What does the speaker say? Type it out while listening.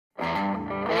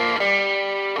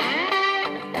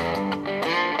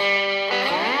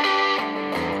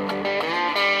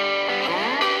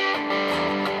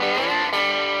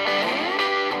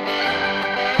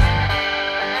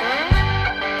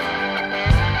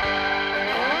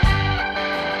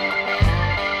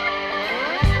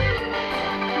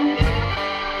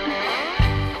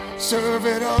serve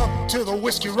it up till the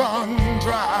whiskey run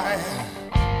dry.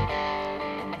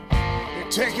 You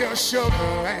take your sugar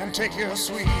and take your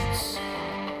sweets.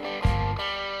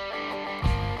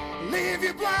 Leave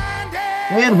you blinded.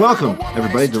 And welcome,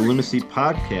 everybody, to the Lunacy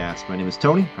Podcast. My name is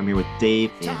Tony. I'm here with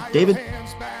Dave and David.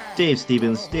 Dave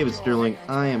Stevens, David Sterling.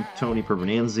 I am Tony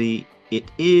Pervenanzi. It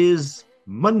is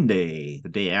Monday, the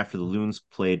day after the Loons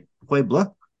played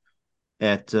Puebla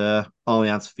at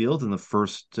Allianz Field in the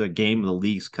first game of the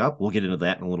League's Cup. We'll get into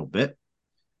that in a little bit.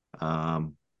 Dave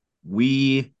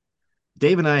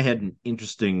and I had an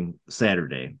interesting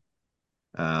Saturday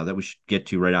that we should get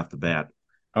to right off the bat.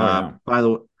 By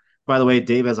the way,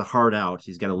 Dave has a hard out.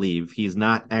 He's got to leave. He's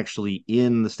not actually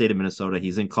in the state of Minnesota.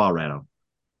 He's in Colorado.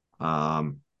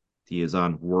 He is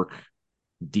on work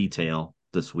detail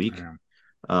this week.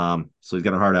 So he's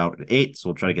got a hard out at 8. So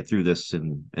we'll try to get through this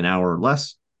in an hour or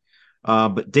less.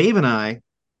 But Dave and I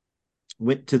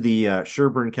went to the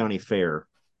Sherburne County Fair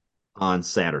on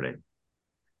Saturday.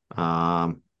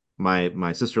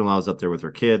 My sister-in-law was up there with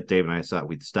her kid. Dave and I thought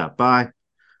we'd stop by.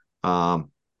 Other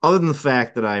than the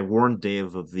fact that I warned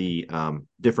Dave of the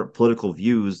different political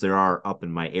views there are up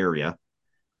in my area,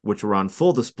 which were on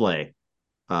full display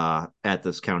at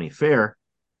this county fair,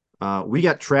 we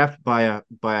got trapped by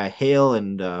a hail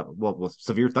and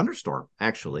severe thunderstorm.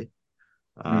 Actually,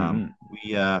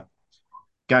 we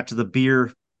got to the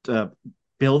beer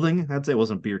building. I'd say it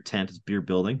wasn't a beer tent; it's a beer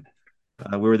building.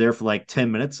 We were there for like 10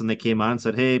 minutes, and they came on and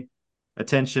said, "Hey,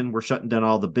 attention! We're shutting down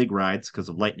all the big rides because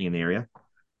of lightning in the area."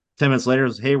 10 minutes later, it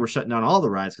was, "Hey, we're shutting down all the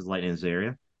rides because of lightning in this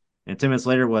area." And 10 minutes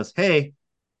later was, "Hey,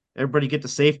 everybody get to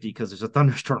safety because there's a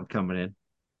thunderstorm coming in."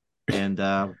 And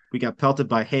we got pelted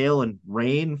by hail and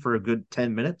rain for a good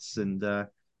 10 minutes. And yeah,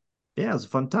 it was a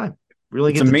fun time.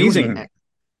 Really, it's amazing.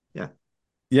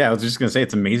 Yeah, I was just gonna say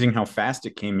it's amazing how fast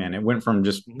it came in. It went from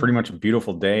just pretty much a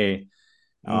beautiful day.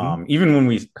 Even when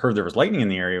we heard there was lightning in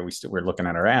the area, we were looking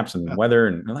at our apps and the weather,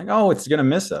 and we're like, "Oh, it's gonna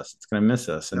miss us. It's gonna miss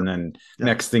us." And then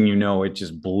next thing you know, it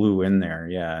just blew in there.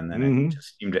 Yeah, and then it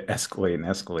just seemed to escalate and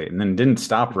escalate, and then it didn't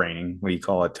stop raining. What do you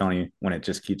call it, Tony? When it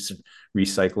just keeps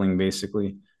recycling,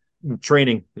 basically.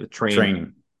 Training.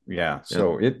 Yeah.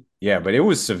 So but it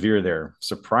was severe there,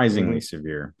 surprisingly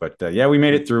severe. But we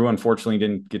made it through. Unfortunately,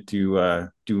 didn't get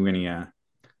to do any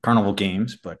carnival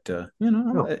games, but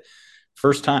my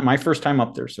first time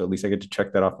up there, so at least I get to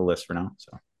check that off the list for now.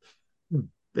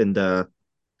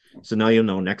 So now you'll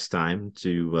know next time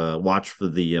to watch for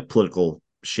the political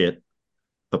shit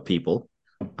of people,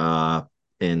 and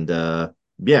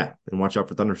watch out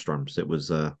for thunderstorms. It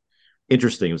was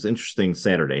interesting. It was an interesting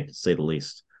Saturday, to say the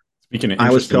least. Speaking of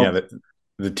interesting,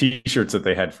 the T-shirts that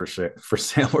they had for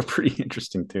sale were pretty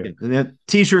interesting too. The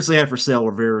T-shirts they had for sale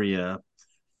were very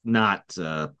not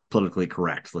politically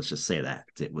correct. Let's just say that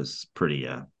it was pretty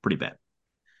bad.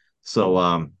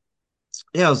 So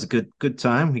it was a good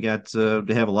time. We got to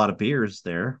have a lot of beers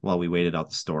there while we waited out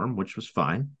the storm, which was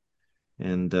fine.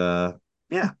 And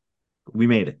we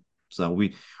made it. So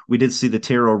we did see the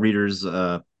tarot readers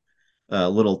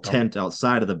little tent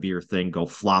outside of the beer thing go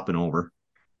flopping over,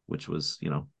 which was,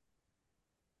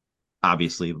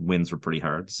 obviously winds were pretty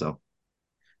hard. So,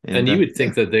 and you would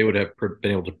think that they would have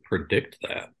been able to predict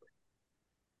that.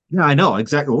 Yeah, I know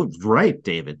exactly. Well, right,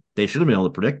 David. They should have been able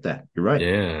to predict that. You're right.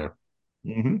 Yeah.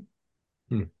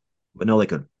 But no, they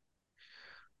couldn't.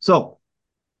 So,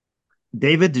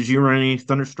 David, did you run any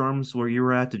thunderstorms where you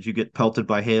were at? Did you get pelted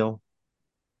by hail?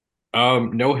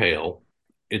 No hail.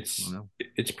 It's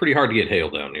pretty hard to get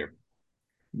hail down here.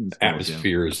 The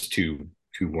atmosphere is too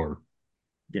warm.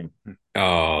 Yeah.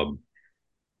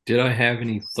 Did I have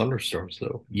any thunderstorms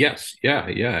though? Yes. Yeah.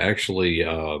 Actually,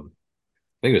 I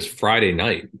think it was Friday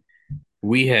night.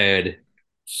 We had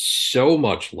so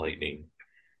much lightning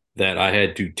that I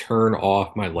had to turn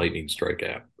off my lightning strike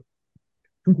app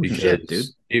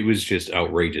because it was just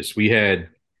outrageous. We had,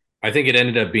 I think it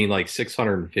ended up being like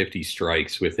 650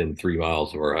 strikes within 3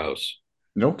 miles of our house.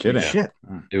 No kidding. Shit.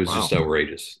 It was just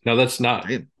outrageous. Now that's not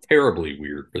terribly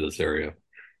weird for this area,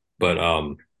 but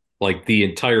like the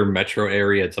entire metro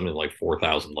area had something like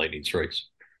 4,000 lightning strikes.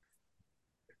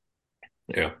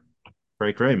 Yeah.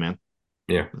 Cray, man.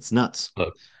 Yeah. It's nuts.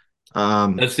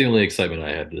 That's the only excitement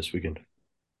I had this weekend.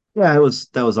 Yeah,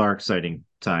 that was our exciting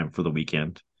time for the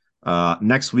weekend.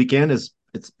 Next weekend it's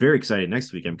very exciting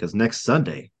next weekend because next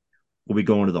Sunday we'll be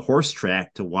going to the horse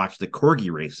track to watch the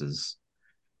corgi races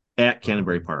at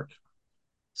Canterbury Park.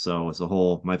 So it's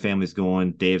my family's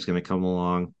going. Dave's going to come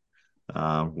along,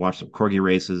 watch some corgi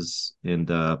races, and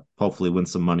hopefully win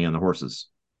some money on the horses.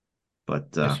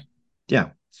 But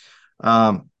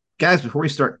guys, before we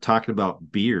start talking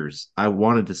about beers, I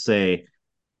wanted to say,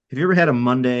 have you ever had a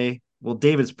Monday well,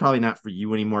 David, it's probably not for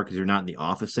you anymore because you're not in the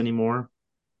office anymore.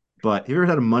 But have you ever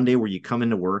had a Monday where you come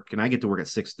into work and I get to work at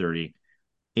 6:30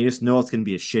 and you just know it's going to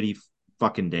be a shitty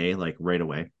fucking day, like right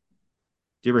away?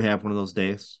 Do you ever have one of those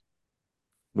days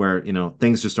where,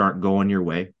 things just aren't going your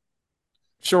way?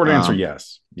 Short answer, Um,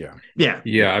 yes. Yeah. yeah.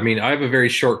 Yeah, I mean, I have a very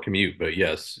short commute, but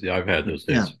yes, yeah, I've had those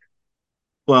Yeah. days.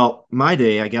 Well, my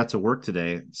day, I got to work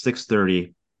today,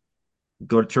 6:30,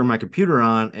 go to turn my computer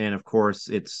on, and of course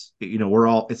it's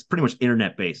pretty much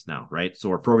internet based now, right? So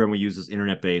our program we use is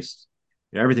internet based.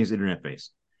 Everything's internet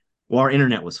based. Well, our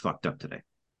internet was fucked up today.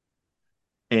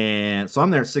 And so I'm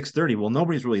there at 6:30. Well,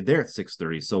 nobody's really there at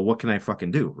 6:30. So what can I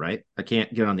fucking do, right? I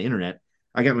can't get on the internet.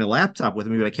 I got my laptop with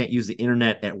me, but I can't use the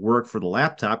internet at work for the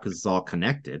laptop because it's all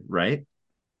connected, right?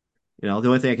 The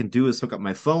only thing I can do is hook up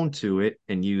my phone to it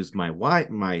and use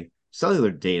my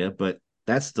cellular data, but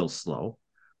that's still slow.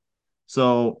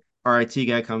 So our IT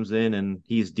guy comes in and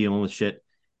he's dealing with shit.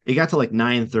 It got to like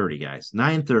 9:30, guys.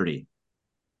 9:30.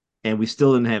 And we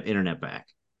still didn't have internet back.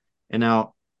 And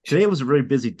now today was a really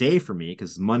busy day for me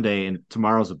because Monday and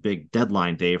tomorrow's a big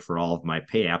deadline day for all of my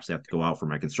pay apps that have to go out for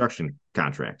my construction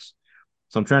contracts.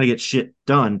 So I'm trying to get shit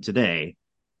done today,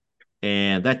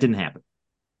 and that didn't happen.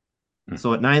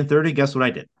 So at 9:30, guess what I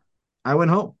did? I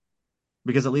went home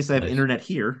because at least I have Nice. internet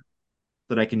here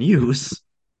that I can use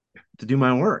to do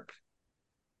my work.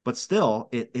 But still,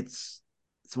 it's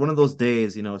one of those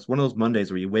days, it's one of those Mondays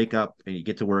where you wake up and you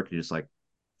get to work and you're just like,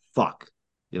 fuck.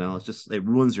 It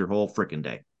ruins your whole freaking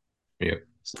day. Yeah.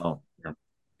 So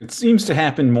It seems to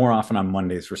happen more often on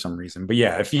Mondays for some reason. But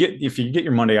yeah, if you get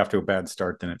your Monday off to a bad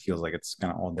start, then it feels like it's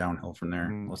kind of all downhill from there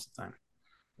most of the time.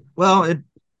 well,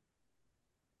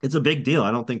 it's a big deal.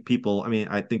 I don't think people, I mean,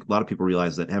 I think a lot of people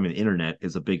realize that having internet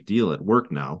is a big deal at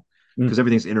work now because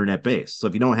everything's internet based. So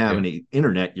if you don't have any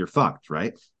internet, you're fucked,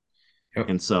 right? Yep.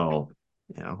 And so,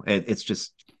 it's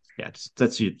just, it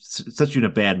sets you in a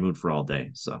bad mood for all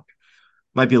day. So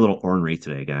might be a little ornery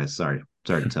today, guys. Sorry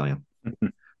to tell you.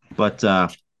 But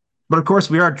of course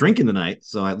we are drinking tonight,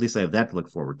 so at least I have that to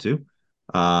look forward to.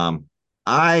 Um,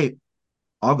 I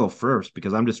I'll go first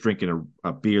because I'm just drinking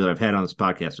a beer that I've had on this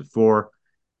podcast before.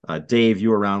 Dave, you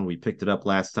were around. We picked it up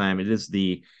last time. It is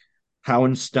the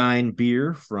Hohenstein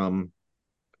beer from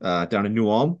down in New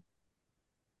Ulm.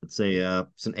 It's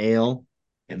an ale.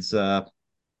 It's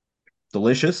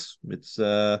delicious. It's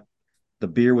the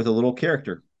beer with a little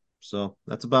character. So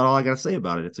that's about all I got to say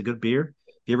about it. It's a good beer.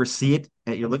 If you ever see it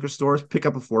at your liquor stores, pick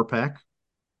up a 4-pack.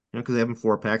 Because they have them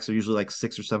 4-packs. They're usually like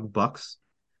 $6 or $7.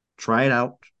 Try it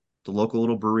out. The local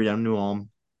little brewery down in New Ulm.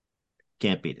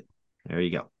 Can't beat it. There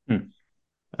you go.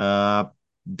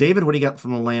 David, what do you got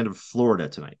from the land of Florida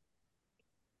tonight?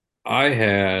 I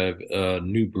have a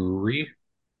new brewery,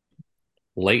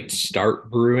 Late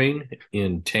Start Brewing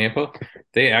in Tampa.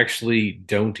 They actually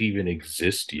don't even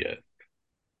exist yet,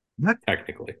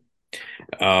 technically.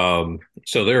 So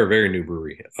they're a very new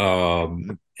brewery.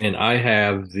 And I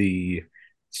have the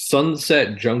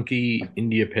Sunset Junkie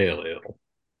India Pale Ale.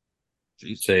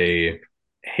 It's a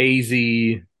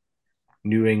hazy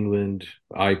New England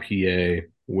IPA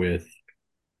with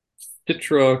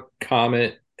Citra,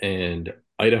 Comet, and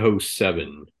Idaho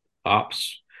 7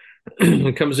 hops.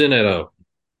 It comes in at a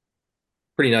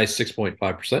pretty nice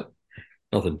 6.5%.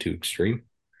 Nothing too extreme.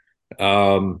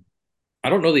 I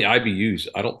don't know the IBUs.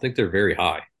 I don't think they're very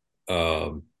high.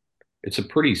 It's a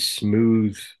pretty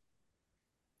smooth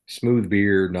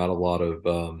beer, not a lot of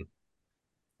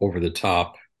over the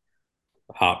top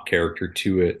hop character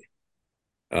to it.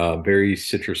 Very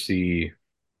citrusy.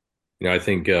 I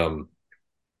think I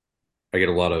get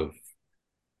a lot of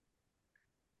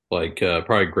like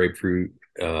probably grapefruit,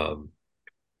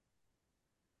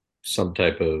 some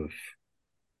type of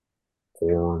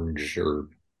orange, or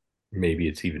maybe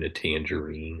it's even a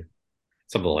tangerine,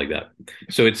 something like that.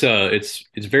 So it's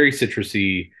very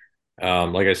citrusy.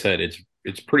 Like I said,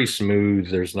 it's pretty smooth.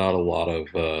 There's not a lot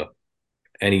of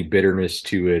any bitterness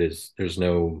to it. There's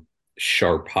no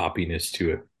sharp hoppiness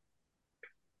to it.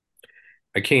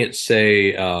 I can't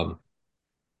say that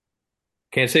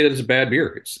it's a bad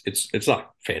beer. It's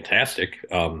not fantastic.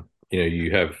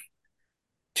 You have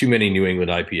too many New England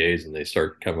IPAs and they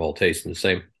start kind of all tasting the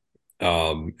same.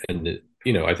 I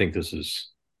think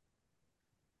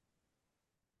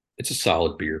it's a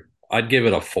solid beer. I'd give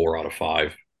it a 4 out of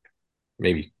 5,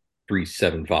 maybe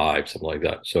 3.75, something like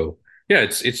that. So yeah,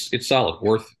 it's solid,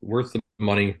 worth the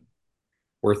money,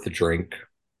 worth the drink.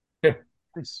 Yeah.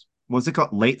 Nice. What's it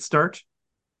called? Late Start?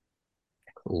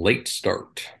 Late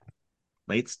Start.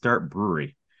 Late Start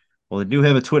Brewery. Well, they do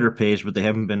have a Twitter page, but they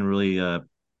haven't been really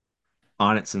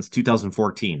on it since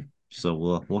 2014.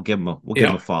 So we'll give them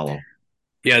a follow.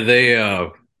 Yeah,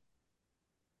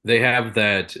 They have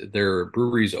that their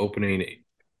brewery's opening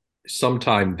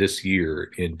sometime this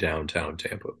year in downtown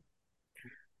Tampa.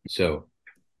 So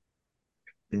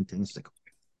Fantastic.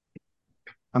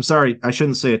 I'm sorry, I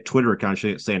shouldn't say a Twitter account. I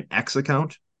should say an X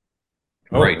account.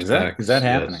 Oh, right, is that X,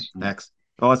 happening? yes. X.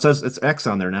 Oh, it says it's X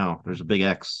on there now. There's a big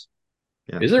X.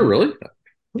 Yeah. Is it really?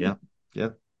 Yeah. Yeah.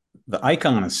 The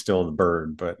icon is still the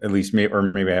bird, but at least maybe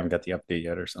I haven't got the update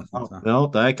yet or something. Oh, So. no,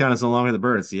 the icon is no longer the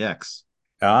bird, it's the X.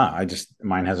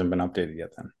 Mine hasn't been updated yet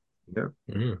then.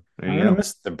 Yeah. Mm. There I'm you gonna go.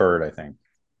 miss the bird, I think.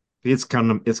 It's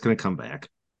gonna come back.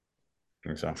 I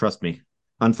think so. Trust me.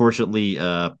 Unfortunately,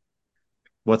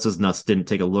 what's his nuts didn't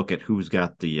take a look at who's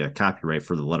got the copyright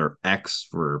for the letter X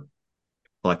for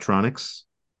electronics.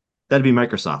 That'd be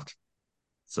Microsoft.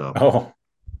 So Oh,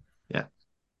 yeah.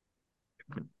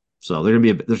 So there's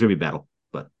gonna be a battle.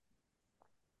 But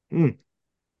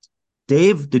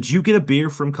Dave, did you get a beer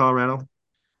from Colorado?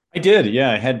 I did.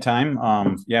 Yeah, I had time.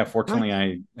 Yeah, Nice. fortunately,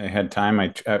 I had time.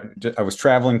 I was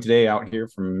traveling today out here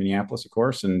from Minneapolis, of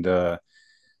course, and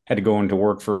had to go into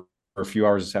work for a few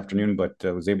hours this afternoon, but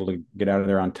was able to get out of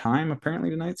there on time apparently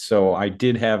tonight. So I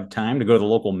did have time to go to the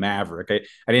local Maverick.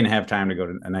 I didn't have time to go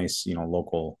to a nice,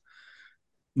 local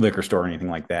liquor store or anything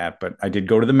like that, but I did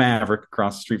go to the Maverick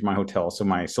across the street from my hotel. So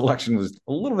my selection was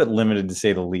a little bit limited to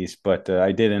say the least, but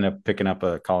I did end up picking up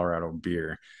a Colorado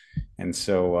beer. And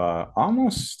so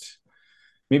almost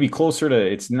maybe closer to,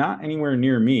 it's not anywhere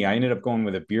near me. I ended up going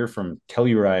with a beer from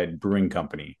Telluride Brewing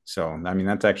Company. So, I mean,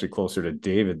 that's actually closer to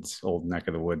David's old neck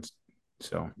of the woods.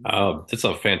 So It's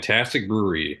a fantastic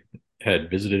brewery. Had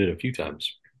visited it a few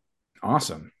times.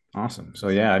 awesome. Awesome. So,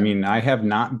 yeah, I mean, I have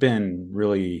not been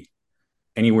really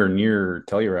anywhere near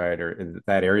Telluride or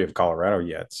that area of Colorado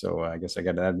yet. So I guess I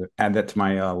got to add that to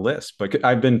my list. But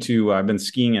I've been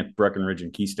skiing at Breckenridge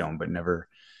and Keystone, but never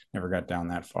got down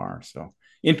that far. So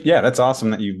yeah, that's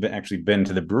awesome that you've actually been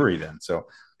to the brewery then. So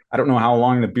I don't know how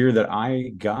long the beer that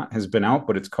I got has been out,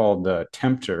 but it's called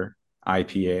Tempter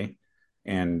IPA,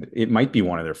 and it might be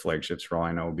one of their flagships for all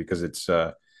I know because it's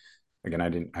again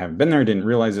I haven't been there, didn't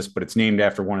realize this, but it's named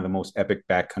after one of the most epic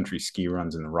backcountry ski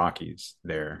runs in the Rockies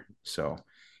there. So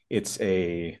it's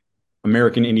a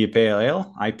American India Pale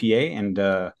Ale IPA, and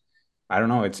I don't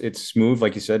know, it's smooth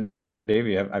like you said,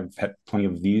 Dave. I've had plenty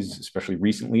of these, especially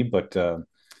recently, but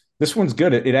this one's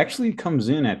good. It actually comes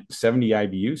in at 70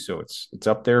 IBU, so it's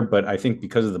up there. But I think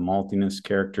because of the maltiness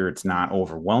character, it's not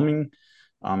overwhelming.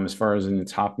 As far as in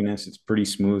its hoppiness, it's pretty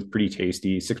smooth, pretty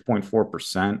tasty.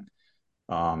 6.4%.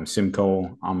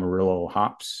 Simcoe Amarillo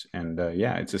hops, and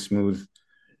yeah, it's a smooth,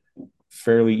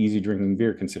 fairly easy drinking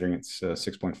beer considering it's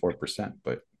 6.4%.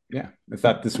 But yeah, I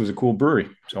thought this was a cool brewery.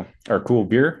 So, or cool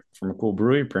beer from a cool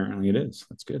brewery. Apparently, it is.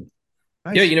 That's good.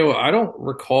 Nice. Yeah, you know, I don't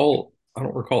recall. I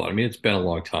don't recall. I mean, it's been a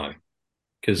long time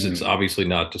because it's Mm. obviously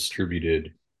not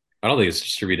distributed. I don't think it's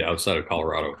distributed outside of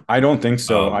Colorado. I don't think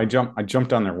so. Um, I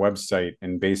jumped on their website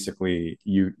and basically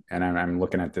I'm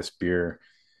looking at this beer,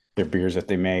 their beers that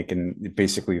they make, and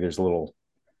basically there's a little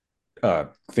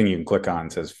thing you can click on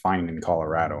that says find in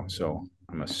Colorado. So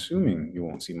I'm assuming you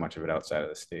won't see much of it outside of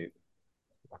the state.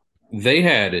 they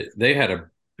had a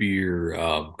beer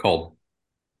called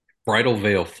Bridal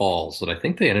Veil Falls that I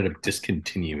think they ended up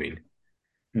discontinuing.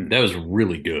 Hmm. That was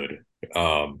really good.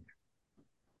 Um,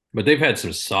 but they've had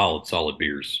some solid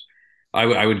beers.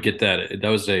 I would get that. That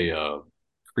was a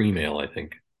cream ale, I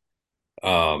think.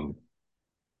 Um,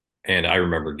 and I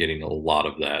remember getting a lot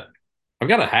of that. I've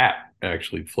got a hat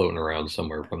actually floating around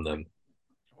somewhere from them.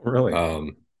 Really?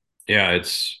 Um, yeah,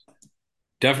 it's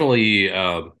definitely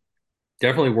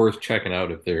definitely worth checking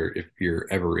out if you're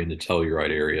ever in the Telluride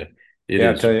area. It Yeah,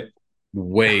 I is tell you,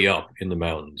 way up in the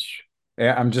mountains.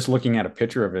 yeah, I'm just looking at a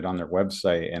picture of it on their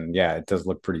website, and yeah, it does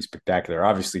look pretty spectacular.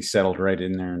 Obviously, settled right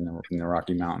in there in the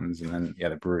Rocky Mountains, and then yeah,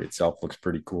 the brewery itself looks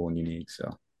pretty cool and unique.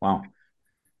 So, wow.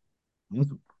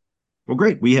 Well,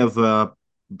 great. We have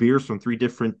beers from three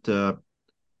different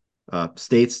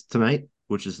states tonight,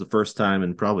 which is the first time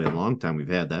in probably a long time we've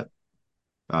had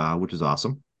that, which is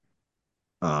awesome.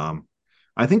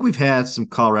 I think we've had some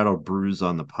Colorado brews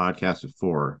on the podcast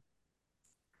before.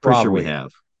 Pretty sure we Probably,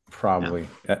 have. probably.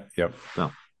 Yep.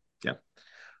 No, yeah.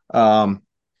 Um,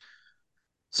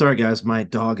 sorry guys, my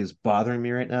dog is bothering me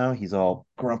right now. He's all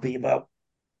grumpy about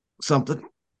something,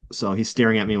 so he's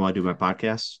staring at me while I do my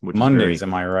podcast, which is Mondays, very.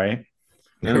 am I right?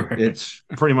 Yeah, it's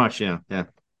pretty much yeah.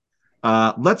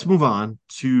 Let's move on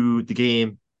to the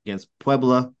game against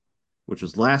Puebla, which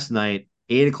was last night,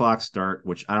 8 o'clock start,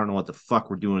 which I don't know what the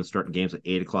fuck we're doing starting games at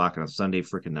 8 o'clock on a Sunday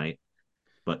freaking night.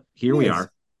 But here we Yes.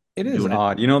 are. It is doing it.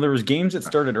 odd. There was games that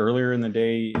started earlier in the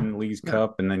day in the League's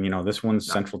Cup, and then this one's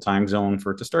Central Time Zone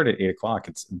for it to start at 8 o'clock.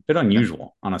 It's a bit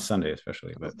unusual on a Sunday,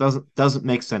 especially. But It doesn't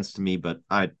make sense to me. But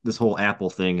this whole Apple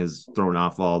thing has thrown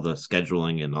off all the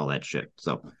scheduling and all that shit.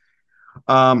 So,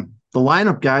 the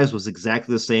lineup, guys, was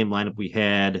exactly the same lineup we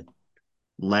had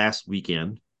last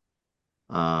weekend,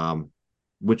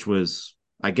 which was,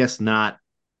 I guess, not.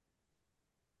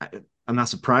 I'm not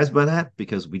surprised by that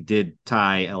because we did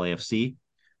tie LAFC.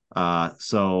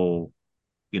 So,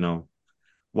 you know,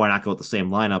 why not go with the same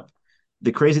lineup?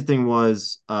 The crazy thing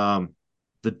was, the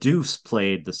Deuce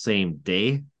played the same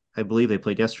day. I believe they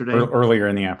played yesterday, earlier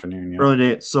in the afternoon. Yeah, early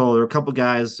day. So there were a couple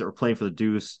guys that were playing for the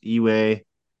Deuce: Eway,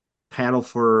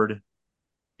 Paddleford,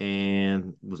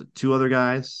 and was it two other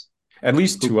guys? at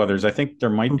least two others. I think there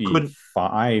might be Couldn't,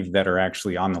 5 that are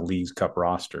actually on the League's Cup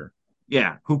roster.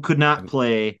 yeah, who could not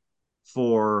play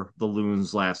for the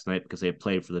Loons last night because they had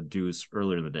played for the Deuce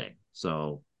earlier in the day.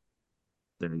 So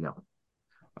there you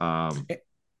go.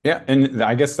 Yeah, and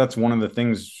I guess that's one of the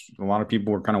things a lot of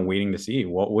people were kind of waiting to see.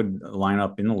 What would line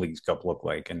up in the League's Cup look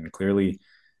like? And clearly,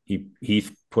 he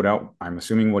put out, I'm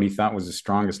assuming, what he thought was the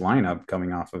strongest lineup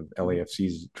coming off of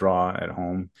LAFC's draw at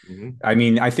home. Mm-hmm. I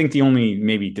mean, I think the only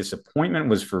maybe disappointment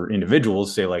was for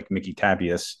individuals, say like Mickey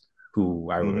Tapias,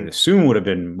 who I would assume would have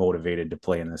been motivated to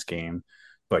play in this game,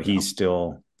 but he's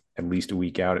still at least a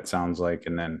week out, it sounds like.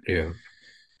 And then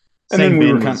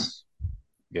we were kind of.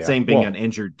 Yeah. Same being got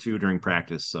injured too during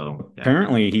practice. So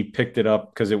apparently he picked it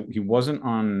up because he wasn't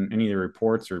on any of the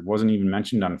reports or wasn't even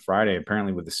mentioned on Friday.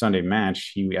 Apparently with the Sunday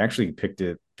match, he actually picked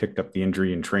up the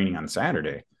injury in training on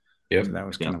Saturday. Yep. So that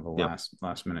was kind of a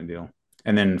last minute deal.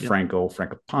 And then Franco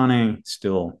Pane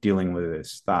still dealing with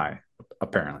his thigh,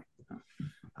 apparently.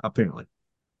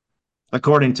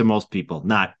 According to most people,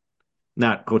 not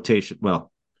quotation.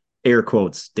 Well, air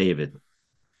quotes. David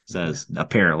says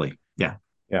apparently. Yeah.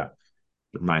 Yeah.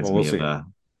 Reminds me of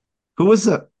who was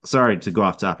the sorry to go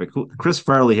off topic. Chris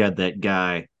Farley had that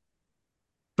guy,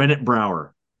 Bennett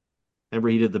Brower. Remember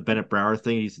he did the Bennett Brower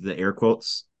thing? He used the air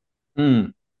quotes.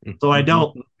 So I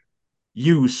don't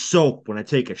use soap when I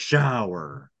take a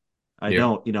shower. I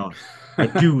don't, I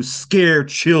do scare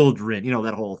children.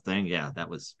 That whole thing. Yeah, that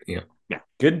was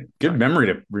Good memory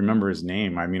to remember his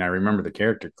name. I mean, I remember the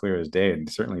character clear as day, and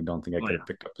certainly don't think I could have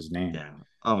picked up his name. Yeah.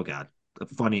 Oh God.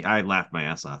 Funny. I laughed my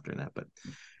ass off during that. But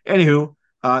anywho,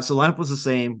 so lineup was the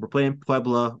same. We're playing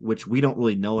Puebla, which we don't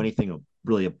really know anything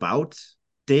really about.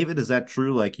 David, is that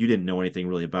true? Like you didn't know anything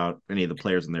really about any of the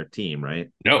players in their team, right?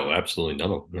 No, absolutely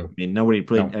no. I mean, nobody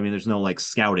played. No. I mean, there's no like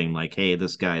scouting, like, hey,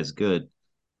 this guy is good.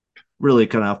 Really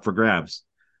kind of up for grabs.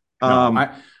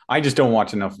 I just don't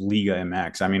watch enough Liga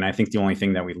MX. I mean, I think the only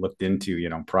thing that we looked into,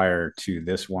 prior to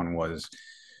this one was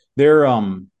they're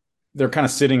kind of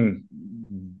sitting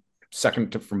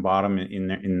second from bottom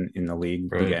in the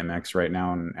league, right. Liga MX right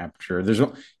now in Apertura. There's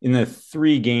in the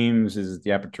 3 games is the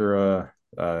Apertura.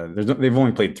 They've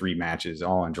only played 3 matches,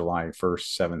 all on July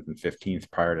 1st, 7th, and 15th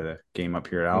prior to the game up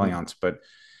here at Allianz. But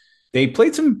they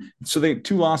played they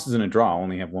 2 losses and a draw,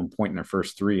 only have 1 point in their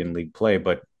first 3 in league play.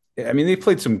 But I mean, they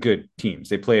played some good teams.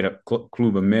 They played at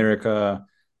Club America,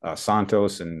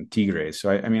 Santos, and Tigres. So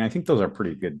I mean, I think those are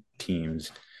pretty good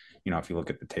teams. If you look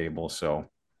at the table. So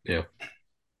yeah.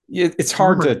 It's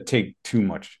hard to take too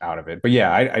much out of it, but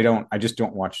I just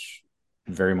don't watch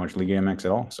very much Liga MX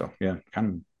at all. So yeah, kind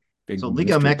of big. So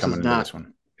Liga MX is not this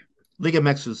one. Liga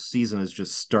MX's season has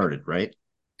just started, right?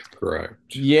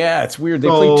 Correct. Yeah, it's weird. They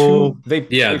played 2.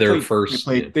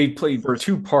 They played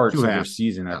 2 parts of their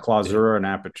season at Clausura and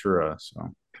Apertura. So,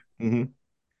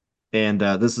 and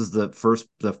this is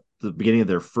the beginning of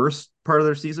their first part of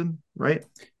their season, right?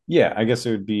 Yeah, I guess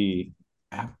it would be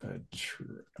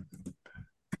Apertura.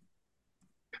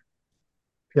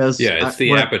 It's the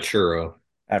Apertura.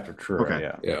 Apertura,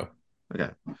 okay. Yeah.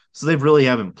 Okay. So they really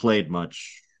haven't played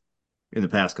much in the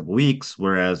past couple of weeks,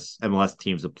 whereas MLS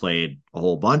teams have played a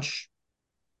whole bunch.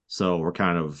 So we're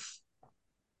kind of,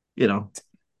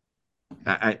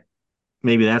 I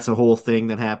maybe that's a whole thing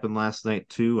that happened last night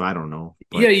too. I don't know.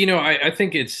 But... Yeah, I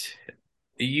think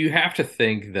you have to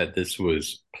think that this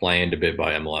was planned a bit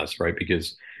by MLS, right?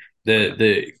 Because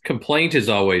the complaint is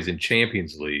always in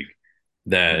Champions League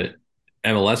that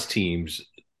MLS teams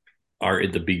are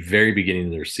at the very beginning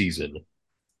of their season,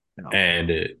 and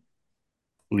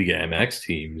Liga MX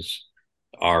teams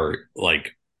are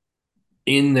like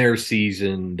in their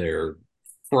season, they're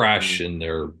fresh and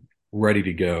they're ready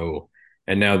to go.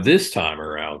 And now this time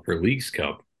around for Leagues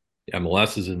Cup,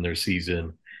 MLS is in their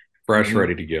season, fresh,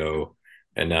 ready to go,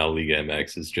 and now Liga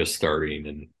MX is just starting,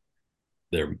 and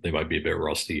they might be a bit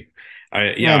rusty.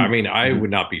 I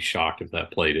would not be shocked if that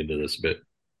played into this a bit.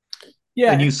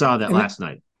 Yeah, And you saw that and last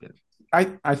night.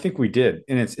 I think we did,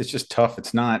 and it's just tough.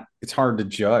 It's hard to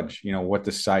judge, what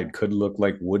the side could look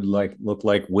like, look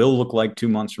like, will look like 2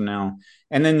 months from now.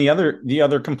 And then the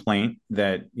other complaint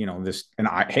that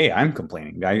I'm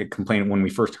complaining. I complained when we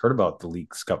first heard about the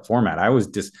Leagues Cup format. I was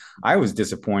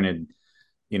disappointed.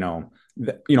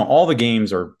 All the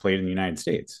games are played in the United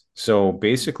States, so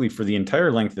basically for the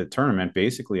entire length of the tournament,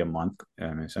 basically a month,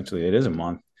 and essentially it is a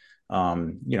month.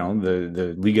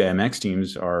 The Liga MX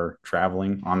teams are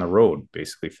traveling on the road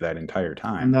basically for that entire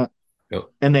time.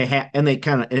 And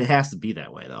it has to be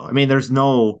that way though. I mean, there's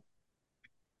no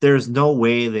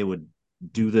way they would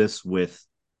do this with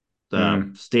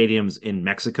the stadiums in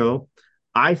Mexico.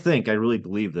 I really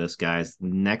believe this, guys.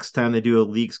 Next time they do a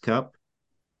Leagues Cup,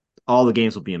 all the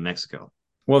games will be in Mexico.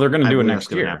 Well, they're going to do it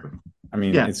next year. Happen. I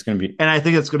mean, it's going to be, and I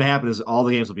think it's going to happen is all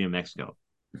the games will be in Mexico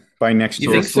by next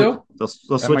year. You think so? They'll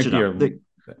switch it up.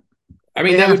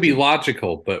 That would be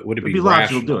logical, but would it be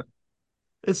rational? To do it?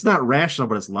 It's not rational,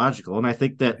 but it's logical. And I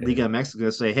think that Liga MX is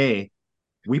going to say, hey,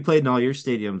 we played in all your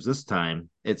stadiums this time.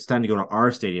 It's time to go to our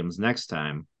stadiums next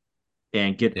time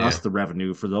and get us the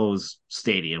revenue for those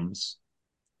stadiums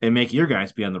and make your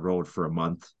guys be on the road for a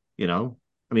month. I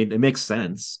mean, it makes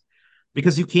sense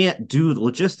because you can't do the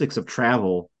logistics of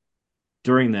travel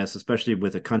during this, especially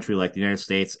with a country like the United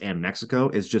States and Mexico.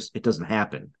 It doesn't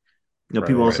happen.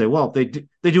 People will say, well, they do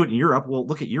it in Europe. Well,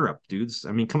 look at Europe, dudes.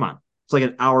 I mean, come on. It's like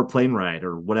an hour plane ride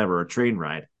or whatever, a train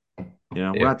ride.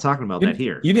 We're not talking about that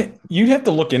here. You'd have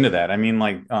to look into that. I mean,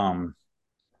 like,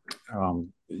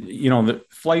 the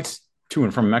flights to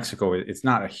and from Mexico, it's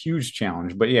not a huge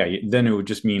challenge, but yeah, then it would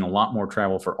just mean a lot more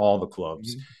travel for all the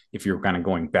clubs if you're kind of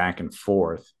going back and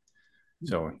forth.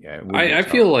 So yeah, I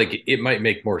feel like it might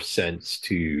make more sense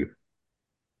to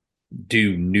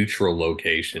do neutral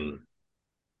location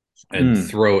and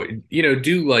throw it,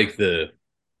 do like the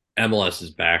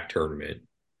MLS's back tournament,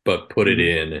 but put it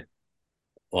in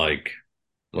like,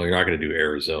 well, you're not going to do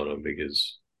Arizona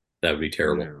because that would be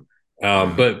terrible.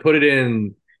 But put it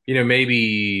in,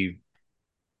 maybe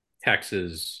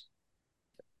Texas,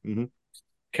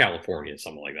 California,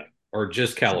 something like that, or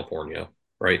just California,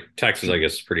 right? Texas, I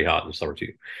guess, is pretty hot in the summer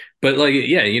too. But like,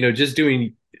 just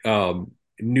doing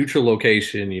neutral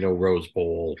location, Rose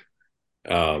Bowl.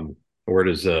 Where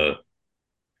does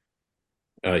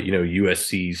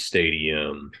USC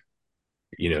Stadium,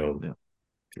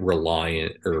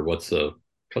 Reliant, or what's the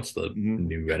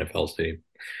new NFL stadium?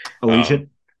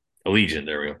 Allegiant,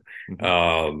 there we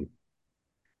go.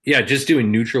 Just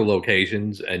doing neutral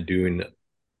locations and doing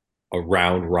a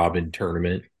round robin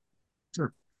tournament,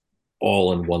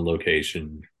 all in one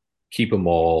location. Keep them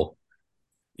all,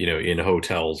 in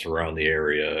hotels around the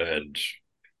area, and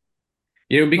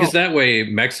because that way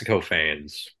Mexico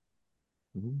fans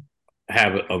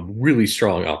have a really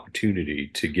strong opportunity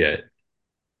to get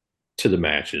to the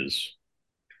matches.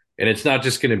 And it's not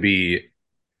just going to be,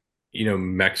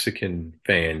 Mexican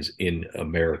fans in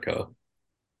America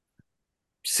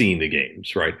seeing the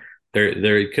games, right?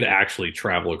 They could actually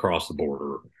travel across the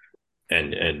border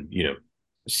and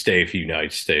stay a few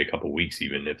nights, stay a couple of weeks,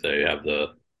 even if they have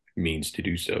the means to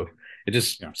do so. It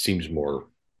just seems more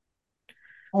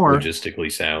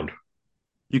logistically sound.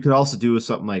 You could also do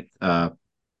something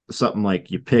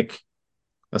like you pick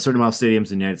a certain amount of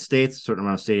stadiums in the United States, a certain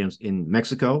amount of stadiums in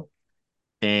Mexico,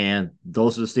 and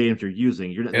those are the stadiums you're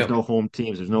using. There's no home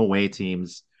teams, there's no away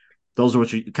teams. Those are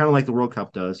what you kind of like the World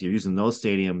Cup does. You're using those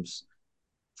stadiums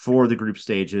for the group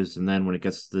stages, and then when it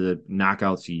gets to the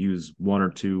knockouts, you use one or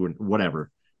two and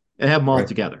whatever, and have them all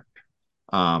together.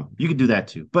 You can do that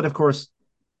too, but of course,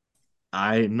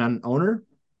 I'm not an owner.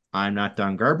 I'm not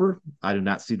Don Garber. I do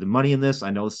not see the money in this.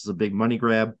 I know this is a big money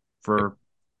grab for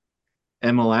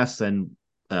MLS and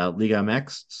Liga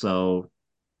MX. So,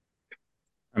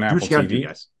 and Apple TV,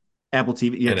 guys. Apple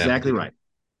TV, yeah, exactly right.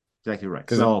 Exactly right.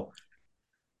 So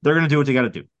they're going to do what they got to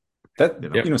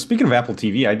do. Speaking of Apple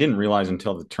TV, I didn't realize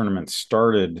until the tournament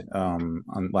started on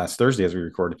last Thursday, as we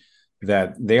record,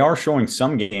 that they are showing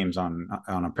some games on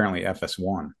apparently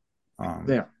FS1.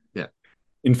 Yeah.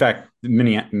 In fact,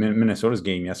 Minnesota's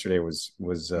game yesterday was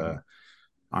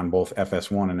on both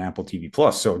FS1 and Apple TV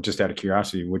Plus. So, just out of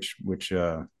curiosity, which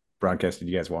broadcast did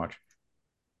you guys watch?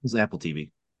 It was Apple TV.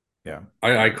 Yeah,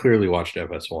 I clearly watched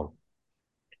FS1.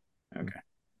 Okay,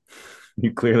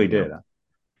 you clearly did. Huh?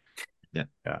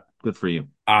 Yeah. Good for you.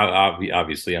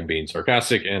 Obviously, I'm being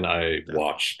sarcastic, and I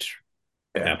watched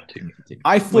Apple TV.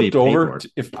 I flipped over.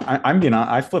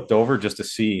 I flipped over just to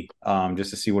see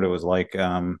what it was like,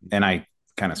 and I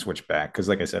kind of switched back because,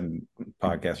 like I said, a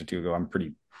podcast or two ago, I'm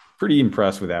pretty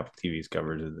impressed with Apple TV's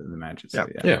coverage of the matches.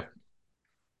 Yeah.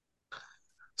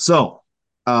 So,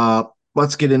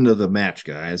 let's get into the match,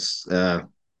 guys.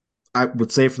 I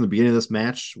would say from the beginning of this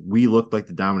match, we looked like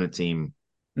the dominant team.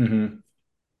 Mm-hmm.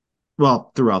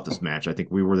 Well, throughout this match, I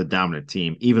think we were the dominant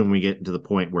team, even when we get to the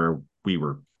point where we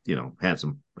were, had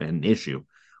an issue.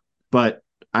 But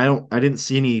I didn't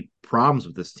see any problems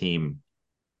with this team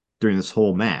during this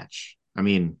whole match. I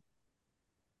mean,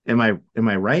 am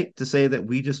I right to say that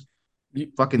we just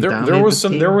fucking There dominated was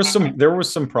this team? there was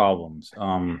some problems.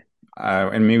 And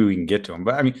maybe we can get to them.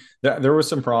 But I mean, there was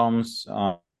some problems.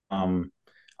 Um,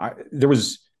 there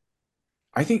was,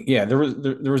 I think, yeah, there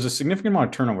was a significant amount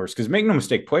of turnovers because make no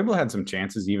mistake, Puebla had some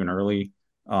chances even early.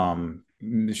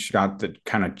 The shot that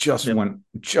kind of just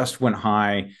went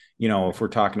high. If we're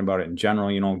talking about it in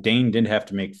general, Dane did have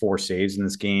to make 4 saves in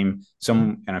this game.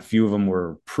 Some and a few of them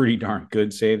were pretty darn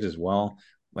good saves as well.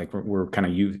 Like we're kind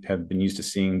of have been used to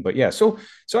seeing. But yeah, so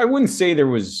I wouldn't say there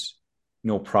was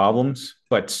no problems,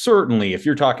 but certainly if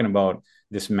you're talking about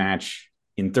this match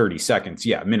in 30 seconds,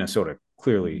 yeah, Minnesota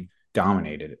clearly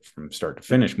dominated it from start to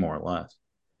finish, more or less.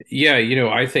 Yeah,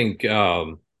 I think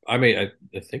I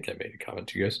think I made a comment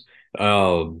to you guys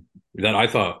that I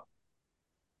thought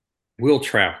Will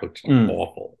Trapp looked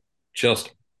awful,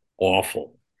 just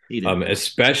awful, He did.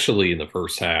 especially in the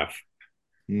first half.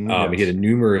 Yes. He had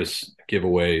numerous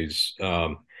giveaways,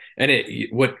 and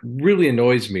what really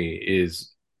annoys me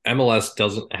is MLS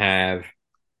doesn't have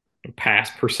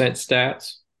pass percent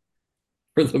stats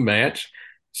for the match.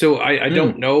 So I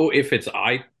don't know if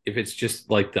it's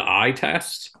just like the eye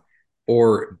test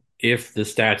or if the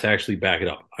stats actually back it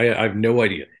up. I have no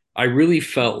idea. I really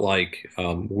felt like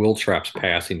Will Trapp's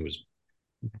passing was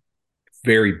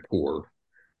very poor.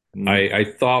 I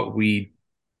thought we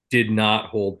did not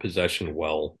hold possession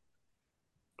well.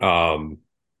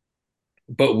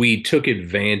 But we took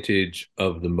advantage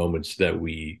of the moments that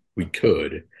we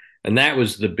could. And that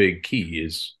was the big key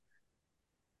is,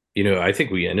 I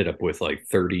think we ended up with like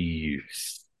 36%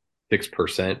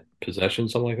 possession,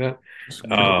 something like that.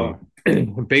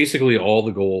 Basically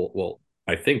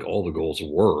I think all the goals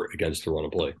were against the run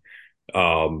of play.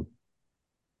 Um,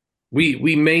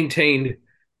 we maintained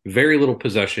very little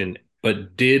possession,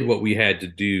 but did what we had to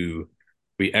do.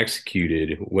 We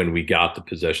executed when we got the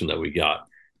possession that we got.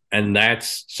 And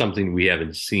that's something we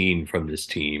haven't seen from this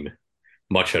team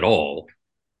much at all.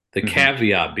 The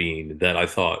caveat being that I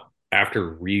thought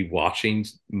after rewatching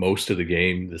most of the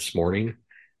game this morning,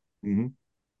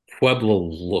 Puebla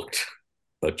looked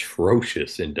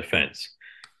atrocious in defense.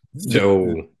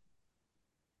 So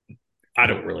I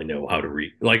don't really know how to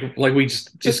read. Like we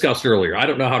just discussed earlier, I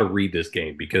don't know how to read this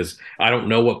game because I don't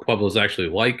know what Puebla's actually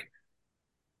like.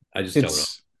 I just don't know.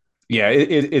 Yeah,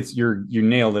 it's you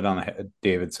nailed it on the head,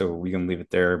 David. So we can leave it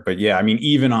there. But yeah, I mean,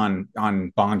 even on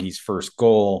Bongi's first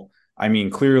goal, I mean,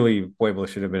 clearly Puebla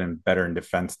should have been better in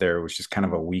defense there. It was just kind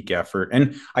of a weak effort.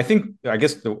 And I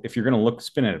guess if you're going to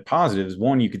spin at positives,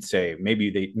 one, you could say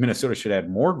maybe Minnesota should add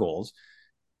more goals.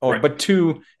 Oh, right. But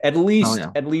 2, at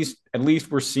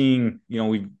least we're seeing,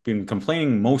 we've been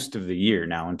complaining most of the year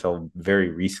now until very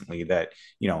recently that,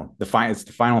 it's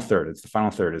the final third. It's the final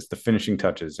third. It's the finishing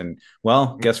touches. And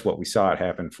well, guess what? We saw it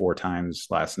happen 4 times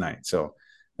last night. So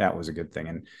that was a good thing.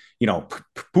 And,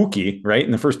 Pookie, right,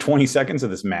 in the first 20 seconds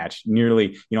of this match,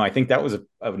 nearly, I think that was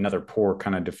another poor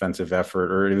kind of defensive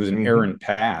effort, or it was an errant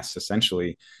pass,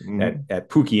 essentially, that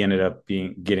Pookie ended up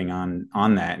getting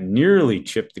on that and nearly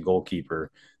chipped the goalkeeper.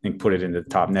 I think put it into the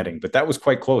top netting, but that was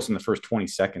quite close in the first 20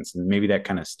 seconds. And maybe that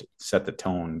kind of set the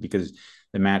tone because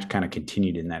the match kind of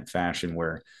continued in that fashion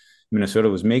where Minnesota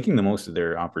was making the most of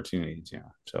their opportunities. Yeah.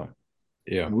 So,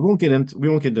 yeah, we won't get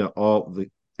into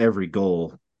every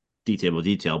goal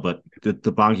detail, but the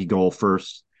Bongi goal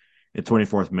first at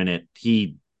 24th minute,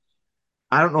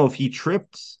 I don't know if he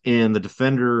tripped and the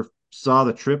defender saw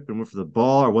the trip and went for the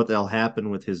ball or what the hell happened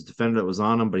with his defender that was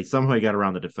on him, but he somehow got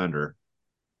around the defender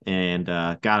and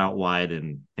got out wide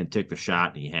and took the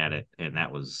shot and he had it. And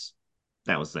that was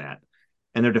that.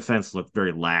 And their defense looked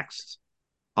very lax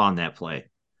on that play.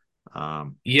 I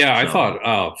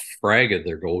thought Fraga,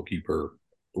 their goalkeeper,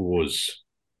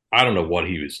 I don't know what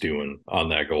he was doing on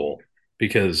that goal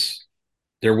because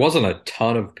there wasn't a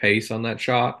ton of pace on that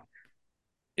shot.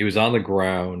 It was on the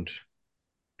ground.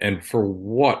 And for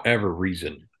whatever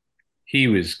reason, he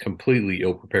was completely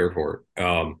ill prepared for it.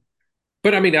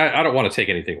 But I mean, I don't want to take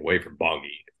anything away from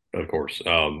Bongi, of course.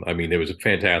 I mean, it was a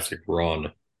fantastic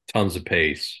run, tons of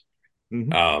pace.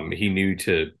 He knew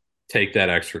to take that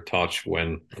extra touch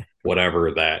when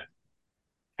whatever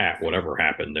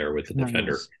happened there with the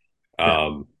defender.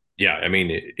 I mean,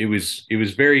 it was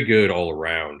very good all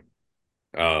around.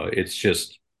 It's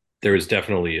just there was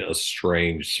definitely a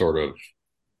strange sort of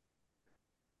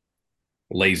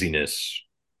laziness,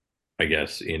 I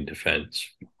guess, in defense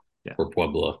Yeah. for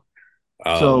Puebla.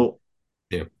 So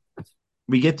yeah.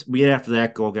 we get after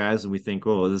that goal, guys, and we think,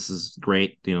 oh, this is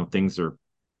great. Things are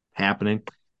happening.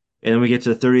 And then we get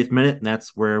to the 30th minute, and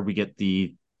that's where we get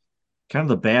the kind of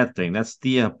the bad thing. That's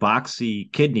the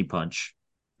Boxy kidney punch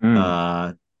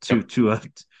to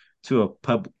a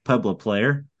Puebla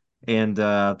player. And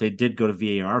they did go to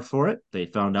VAR for it. They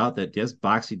found out that, yes,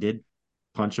 Boxy did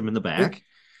punch him in the back,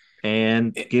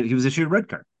 and he was issued a red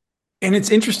card. And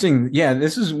it's interesting. Yeah,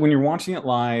 this is when you're watching it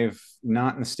live,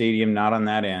 not in the stadium, not on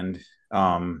that end.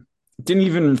 Didn't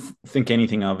even think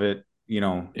anything of it,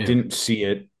 didn't see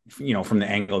it, from the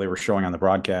angle they were showing on the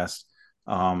broadcast.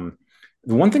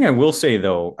 The one thing I will say,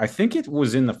 though, I think it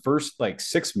was in the first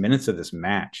 6 minutes of this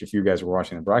match. If you guys were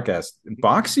watching the broadcast,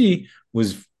 Boxy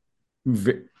was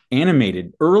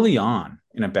animated early on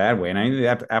in a bad way. And I think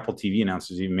the Apple TV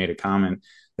announcers even made a comment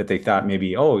that they thought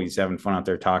maybe, oh, he's having fun out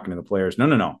there talking to the players. No.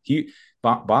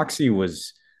 Boxy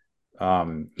was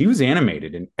he was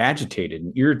animated and agitated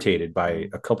and irritated by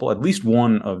at least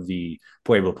one of the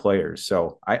Puebla players.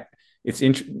 So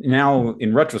now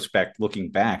in retrospect, looking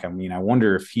back, I mean, I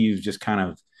wonder if he was just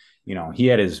kind of, he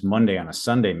had his Monday on a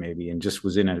Sunday maybe, and just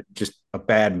was in a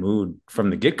bad mood from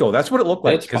the get-go. That's what it looked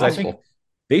like. Because I think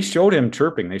they showed him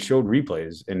chirping. They showed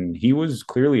replays, and he was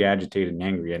clearly agitated and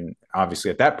angry. And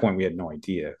obviously, at that point, we had no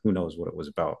idea. Who knows what it was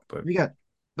about? But they got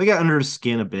under his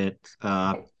skin a bit.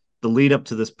 The lead up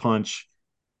to this punch,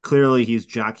 clearly he's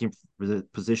jockeying for the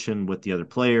position with the other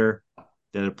player.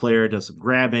 The other player does some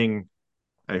grabbing.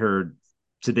 I heard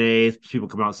today people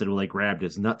come out and said, well, they grabbed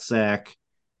his nutsack.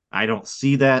 I don't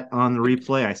see that on the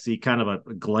replay. I see kind of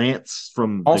a glance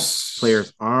from the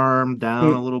player's arm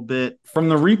down a little bit. From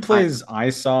the replays I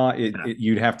saw,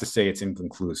 you'd have to say it's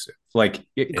inconclusive.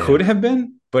 It could have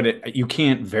been, but you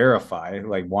can't verify,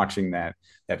 watching that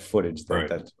footage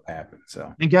that's what happened.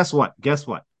 So, and guess what?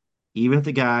 Even if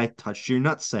the guy touched your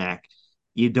nutsack,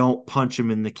 you don't punch him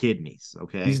in the kidneys.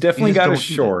 Okay, he's definitely got his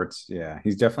shorts. Yeah,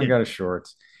 he's definitely got his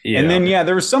shorts. Yeah. And then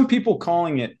there were some people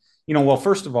calling it. Well,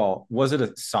 first of all, was it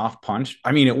a soft punch?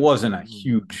 I mean, it wasn't a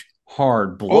huge,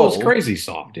 hard blow. Oh, it's crazy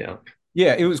soft, yeah.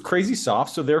 Yeah, it was crazy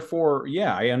soft. So therefore,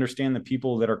 I understand the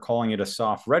people that are calling it a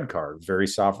soft red card, very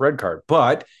soft red card.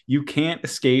 But you can't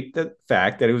escape the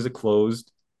fact that it was a closed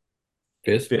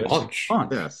fist punch.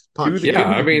 Yes, punch. Yeah,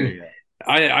 I mean,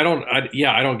 I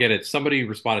don't get it. Somebody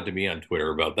responded to me on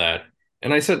Twitter about that,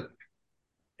 and I said,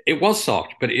 it was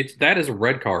soft, but that is a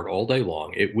red card all day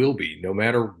long. It will be, no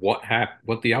matter what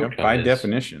the outcome by is.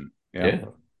 definition. Yeah.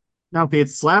 Now, if he had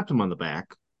slapped him on the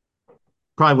back,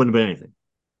 probably wouldn't have been anything,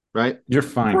 right? You're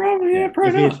fine. Probably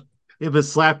if it's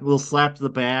slap to the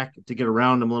back to get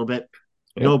around him a little bit,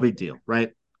 no big deal,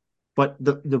 right? But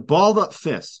the balled up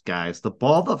fist, guys, the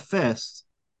balled up fist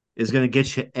is going to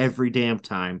get you every damn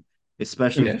time,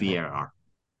 especially with VAR.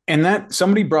 And that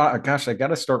somebody brought, gosh, I got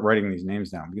to start writing these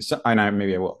names down because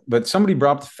maybe I will. But somebody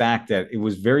brought up the fact that it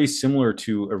was very similar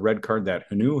to a red card that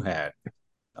Hanu had.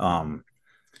 And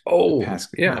it was,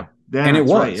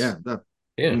 right,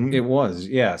 it was,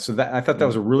 So I thought that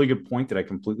was a really good point that I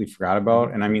completely forgot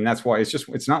about. And I mean, that's why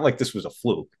it's not like this was a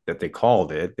fluke that they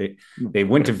called it. They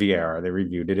went to VAR, they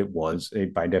reviewed it. It was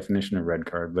by definition a red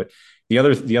card. But the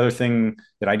other thing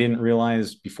that I didn't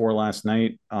realize before last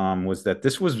night was that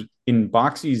this was in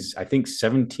Boxy's, I think,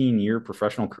 17-year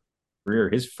professional career,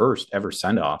 his first ever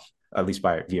send off, at least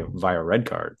via red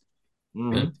card.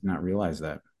 I did not realize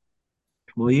that.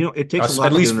 Well, it takes a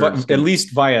lot at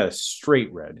least via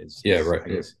straight red is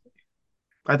right.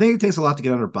 I think it takes a lot to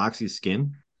get under Boxy's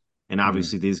skin, and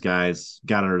obviously these guys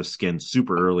got under his skin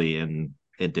super early and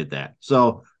it did that.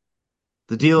 So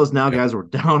the deal is now, guys, we're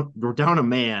down a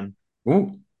man.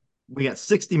 Ooh. We got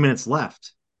 60 minutes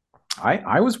left.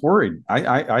 I was worried.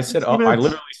 I said, I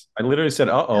literally said,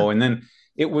 and then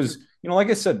it was, like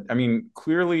I said, I mean,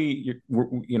 clearly,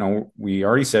 we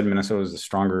already said Minnesota was the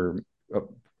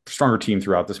stronger team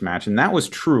throughout this match, and that was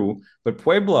true. But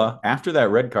Puebla, after that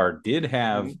red card, did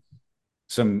have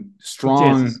some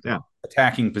strong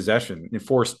attacking possession. It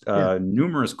forced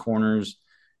numerous corners,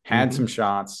 had some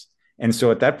shots, and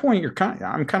so at that point,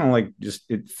 I'm kind of like, just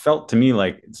it felt to me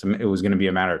like it was going to be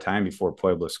a matter of time before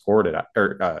Puebla scored it,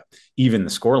 or even the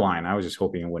score line. I was just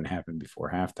hoping it wouldn't happen before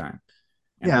halftime.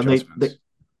 Yeah,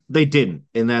 they didn't,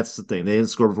 and that's the thing. They didn't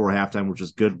score before halftime, which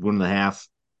is good. 1.5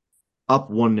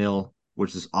 up 1-0.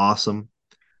 Which is awesome.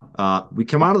 We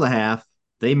come out of the half.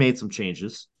 They made some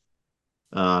changes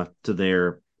to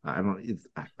their. I don't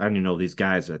even know these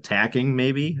guys attacking.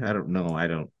 Maybe I don't know. I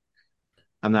don't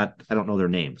know their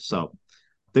names. So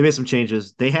they made some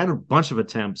changes. They had a bunch of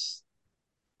attempts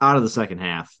out of the second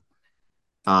half.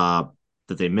 The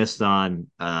that they missed on.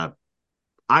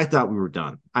 I thought we were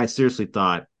done. I seriously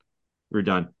thought we were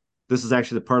done. This is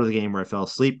actually the part of the game where I fell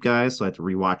asleep, guys, so I had to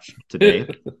rewatch today.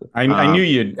 I knew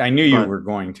you but, were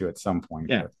going to at some point.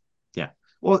 Yeah. Yeah.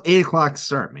 Well, 8 o'clock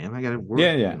start, man. I gotta work.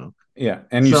 Yeah. You know? Yeah.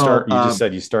 And you just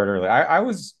said you start early.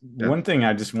 One thing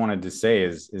I just wanted to say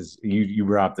is you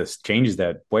brought up this changes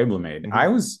that Puebla made. I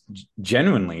was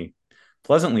genuinely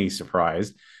pleasantly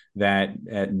surprised that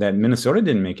Minnesota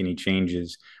didn't make any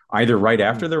changes either right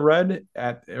after the red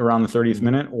at around the 30th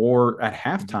minute or at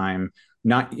halftime.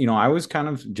 Not, I was kind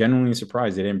of genuinely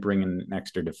surprised they didn't bring in an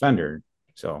extra defender.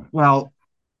 So, well,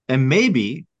 and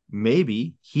maybe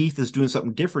Heath is doing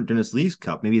something different during this Leagues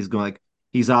Cup. Maybe he's going like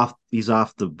he's off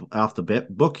the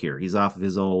book here. He's off of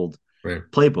his old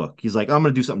playbook. He's like, I'm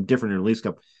going to do something different in the Leagues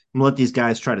Cup. I'm going to let these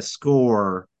guys try to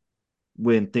score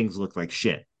when things look like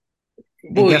shit.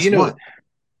 Well, and guess what?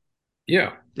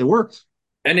 Yeah, it worked.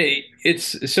 And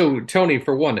it's so Tony,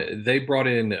 for one, they brought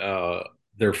in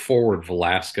their forward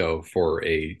Velasco for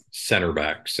a center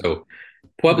back. So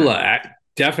Puebla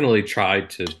definitely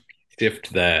tried to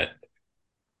shift that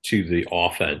to the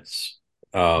offense.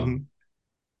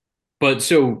 But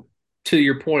so to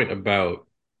your point about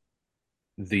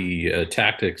the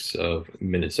tactics of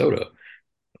Minnesota,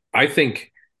 I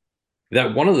think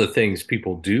that one of the things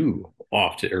people do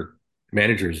often, or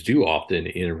managers do often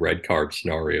in a red card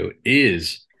scenario,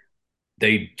 is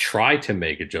they try to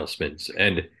make adjustments.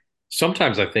 And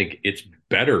sometimes I think it's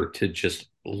better to just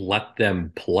let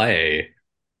them play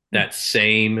that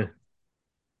same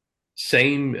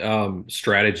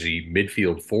strategy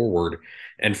midfield forward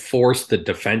and force the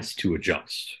defense to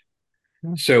adjust.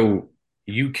 So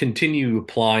you continue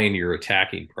applying your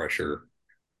attacking pressure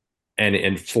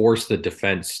and force the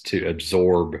defense to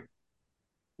absorb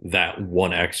that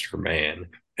one extra man.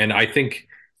 And I think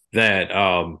that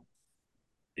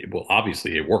well,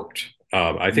 obviously it worked.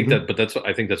 I think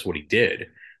I think that's what he did.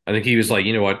 I think he was like,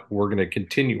 you know what, we're going to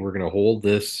continue. We're going to hold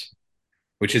this,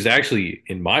 which is actually,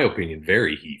 in my opinion,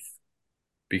 very Heath,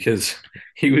 because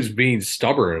he was being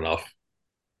stubborn enough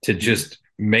to just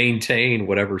maintain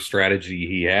whatever strategy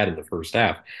he had in the first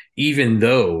half, even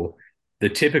though the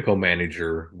typical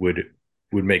manager would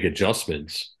make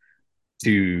adjustments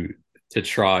to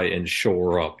try and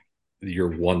shore up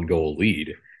your 1-goal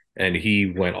lead. And he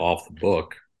went off the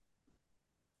book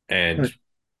and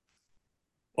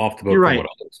off the book You're from right. what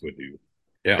others would do.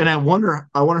 Yeah. And I wonder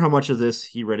how much of this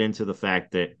he read into the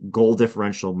fact that goal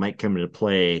differential might come into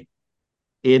play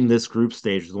in this group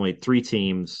stage with only 3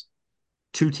 teams,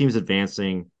 2 teams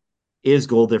advancing. Is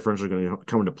goal differential going to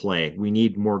come into play? We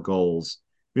need more goals.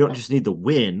 We don't just need to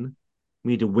win.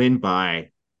 We need to win by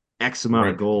X amount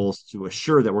of goals to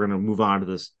assure that we're going to move on to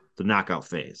the knockout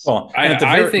phase. Well,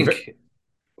 I think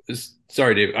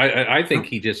sorry, Dave. I think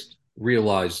he just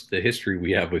realized the history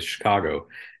we have with Chicago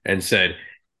and said,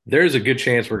 there's a good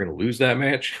chance we're going to lose that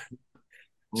match.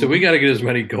 So we got to get as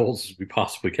many goals as we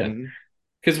possibly can.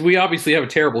 Because we obviously have a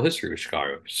terrible history with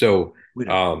Chicago. So,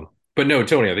 but no,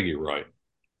 Tony, I think you're right.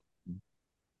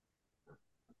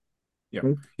 Yeah.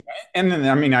 And then,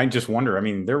 I mean, I just wonder, I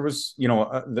mean, there was,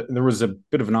 there was a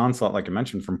bit of an onslaught, like I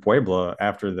mentioned, from Puebla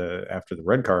after the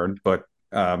red card, but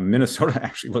Minnesota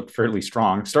actually looked fairly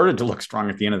strong, started to look strong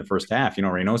at the end of the first half.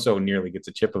 Reynoso nearly gets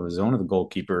a chip of his own of the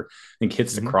goalkeeper, I think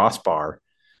hits the crossbar.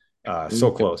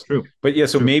 So close. True. But yeah,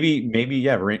 so maybe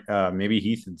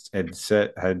Heath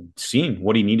had seen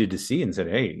what he needed to see and said,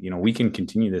 hey, we can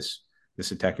continue this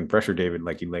attacking pressure, David,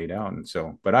 like he laid out. And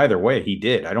so, but either way, he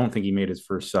did. I don't think he made his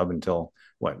first sub until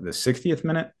the 60th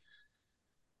minute,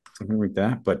 something like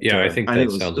that. But yeah, I think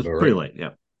that sounds about pretty right.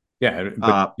 late. Yeah,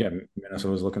 Minnesota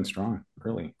was looking strong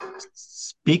early.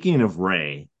 Speaking of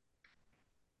Ray,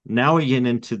 now we get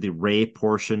into the Ray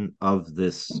portion of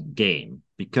this game,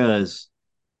 because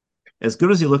as good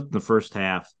as he looked in the first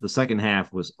half, the second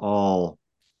half was all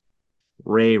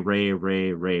Ray.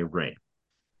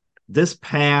 This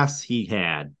pass he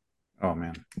had, oh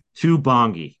man, to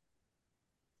Bongi,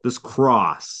 this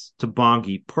cross to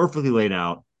Bongi, perfectly laid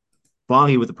out.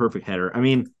 Bongi with the perfect header. I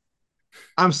mean,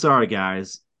 I'm sorry,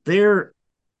 guys.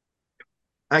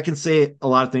 I can say a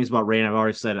lot of things about Ray, and I've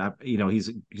already said, he's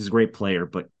a great player,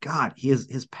 but God,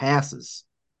 his passes,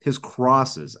 his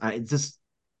crosses,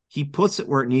 he puts it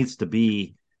where it needs to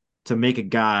be to make a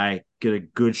guy get a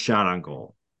good shot on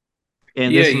goal.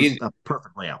 And this was a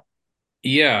perfect layout.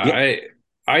 Yeah,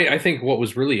 I think what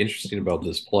was really interesting about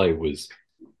this play was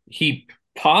he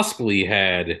possibly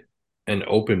had an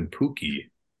open Pookie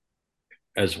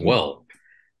as well.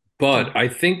 But I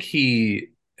think he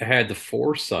had the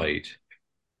foresight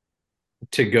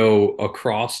to go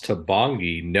across to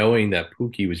Bongi, knowing that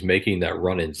Pookie was making that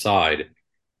run inside,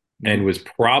 and was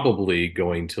probably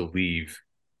going to leave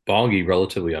Bongi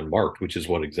relatively unmarked, which is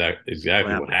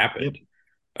exactly what happened.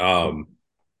 Yep.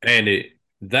 And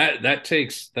that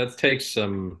takes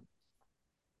some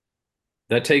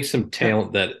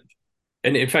talent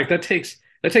and in fact that takes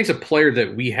a player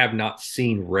that we have not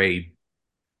seen Ray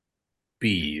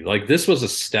be. Like, this was a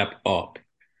step up.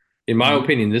 In my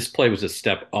opinion, this play was a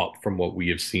step up from what we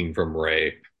have seen from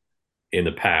Ray in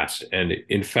the past. And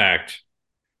in fact,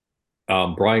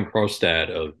 Brian Krostad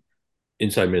of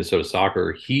Inside Minnesota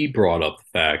Soccer, he brought up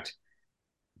the fact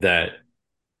that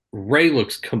Ray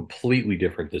looks completely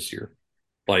different this year.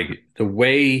 Like, the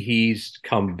way he's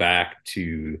come back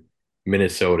to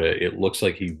Minnesota, it looks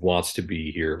like he wants to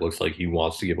be here. It looks like he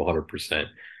wants to give 100%.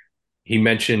 He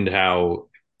mentioned how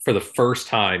for the first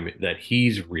time that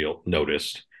he's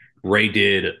noticed, Ray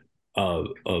did a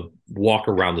walk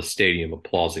around the stadium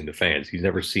applauding the fans. He's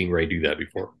never seen Ray do that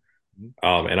before.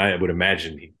 And I would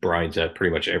imagine Brian's at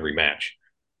pretty much every match.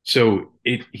 So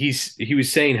he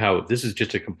was saying how this is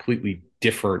just a completely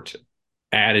different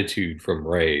attitude from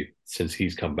Ray since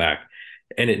he's come back.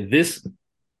 And this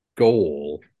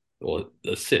goal, well,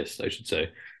 assist, I should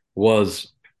say,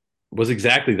 was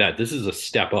exactly that. This is a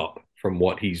step up from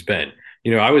what he's been.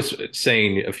 You know, I was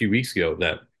saying a few weeks ago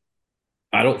that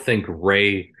I don't think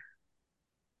Ray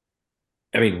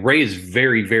is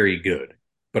very, very good,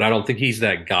 but I don't think he's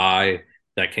that guy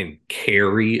that can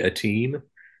carry a team.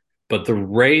 But the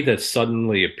Ray that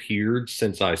suddenly appeared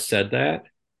since I said that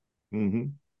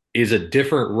is a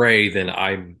different Ray than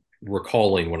I'm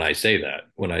recalling when I say that,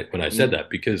 when I said that,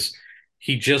 because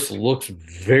he just looks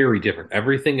very different.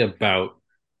 Everything about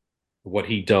what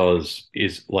he does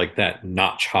is like that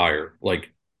notch higher.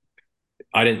 Like,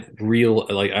 I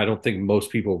don't think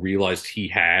most people realized he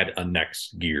had a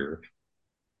next gear,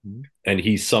 and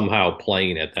he's somehow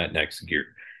playing at that next gear.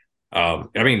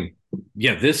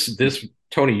 This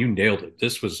Tony, you nailed it.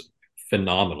 This was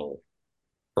phenomenal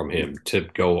from him to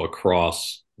go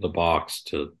across the box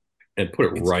and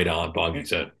put it right on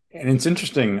Bongi's head. And it's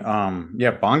interesting.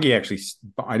 Bongi actually,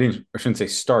 I shouldn't say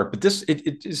start, but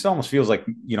it just almost feels like,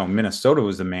 Minnesota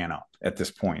was the man up at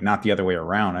this point, not the other way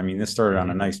around. I mean, this started on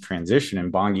a nice transition,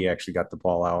 and Bongi actually got the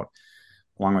ball out.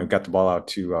 Got the ball out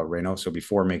to Reynoso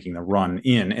before making the run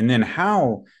in. And then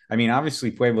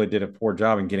obviously Puebla did a poor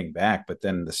job in getting back, but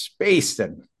then the space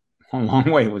that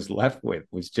Long Way was left with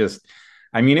was just,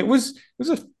 it was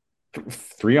a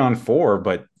 3-on-4,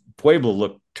 but Puebla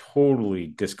looked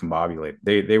totally discombobulated.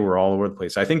 They were all over the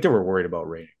place. I think they were worried about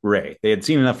Ray. They had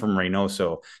seen enough from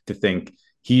Reynoso to think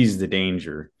he's the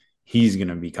danger. He's going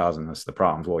to be causing us the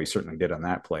problems. Well, he certainly did on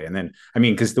that play. And then,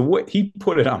 because the way he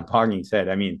put it on Bongi's head,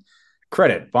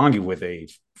 credit Bongi with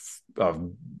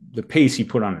the pace he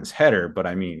put on his header, but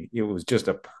it was just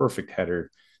a perfect header.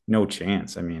 No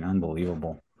chance.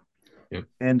 Unbelievable. Yep.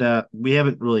 And we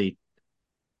haven't really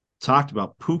talked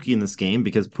about Pookie in this game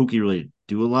because Pookie really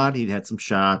do a lot. He had some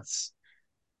shots,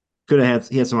 he had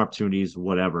some opportunities,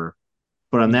 whatever.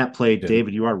 But on that play,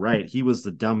 David, you are right. He was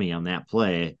the dummy on that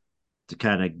play to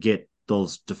kind of get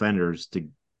those defenders to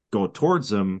go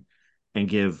towards him and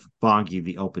give Bongi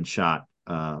the open shot,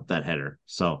 that header.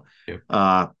 So,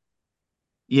 I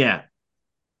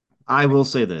will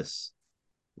say this.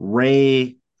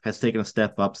 Ray has taken a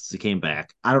step up since he came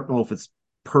back. I don't know if it's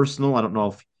personal. I don't know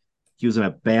if he was in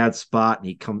a bad spot and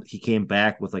he came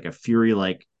back with like a fury,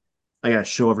 like, I gotta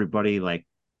show everybody like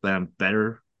that I'm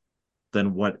better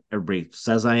than what everybody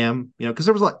says I am. Because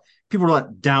there was people were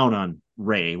down on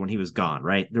Ray when he was gone,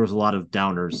 right? There was a lot of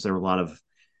downers. There were a lot of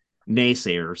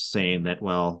naysayers saying that,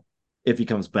 well, if he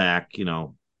comes back,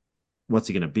 what's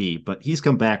he gonna be? But he's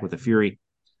come back with a fury.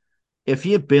 If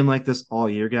he had been like this all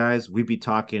year, guys, we'd be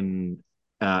talking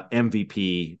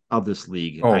MVP of this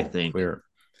league. I think clear.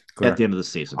 At the end of the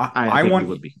season, I think he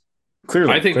would be.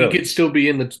 Clearly, I think he could still be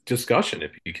in the discussion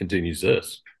if he continues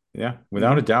this. Yeah,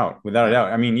 without a doubt.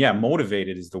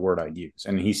 Motivated is the word I'd use.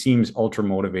 And he seems ultra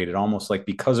motivated, almost like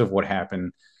because of what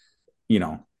happened,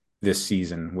 this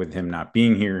season with him not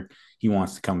being here, he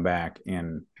wants to come back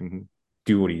and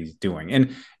do what he's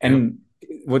doing. And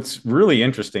what's really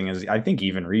interesting is I think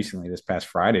even recently, this past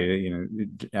Friday,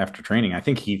 after training, I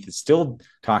think Heath is still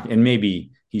talking, and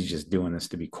maybe he's just doing this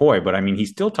to be coy, but he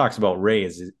still talks about Ray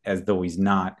as though he's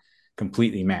not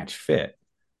completely match fit.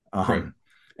 Right.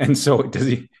 And so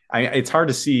it's hard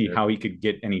to see how he could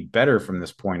get any better from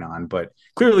this point on, but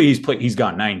clearly he's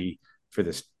got 90 for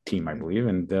this team, I believe.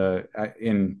 And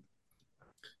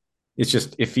it's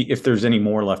just, if there's any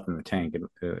more left in the tank,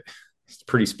 it's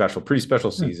pretty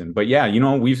special season. But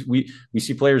we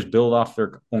see players build off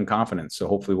their own confidence. So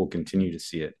hopefully we'll continue to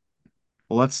see it.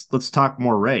 Well, let's talk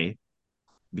more Ray.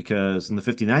 because in the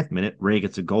 59th minute, Ray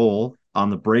gets a goal on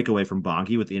the breakaway from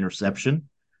Bongi with the interception.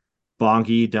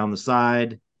 Bongi down the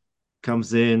side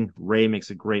comes in. Ray makes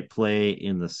a great play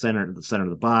in the center of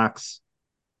the box.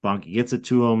 Bongi gets it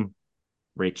to him.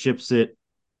 Ray chips it.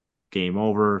 Game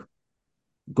over.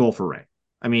 Goal for Ray.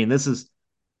 I mean, this is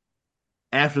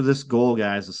after this goal,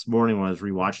 guys. This morning when I was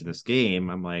rewatching this game,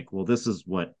 I'm like, well, this is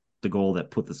what the goal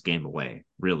that put this game away.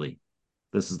 Really,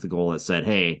 this is the goal that said,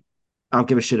 "Hey, I don't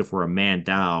give a shit if we're a man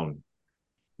down.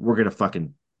 We're gonna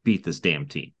fucking beat this damn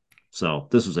team." So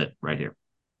this was it right here.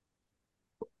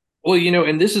 Well,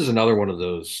 and this is another one of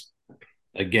those.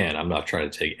 Again, I'm not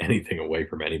trying to take anything away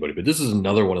from anybody, but this is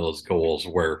another one of those goals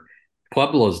where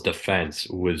Puebla's defense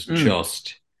was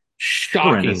just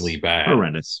shockingly bad.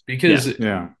 Horrendous. Because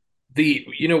Yeah.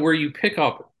 where you pick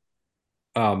up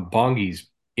Bongi's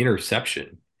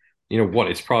interception,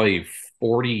 it's probably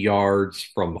 40 yards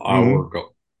from our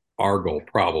goal,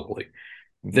 probably.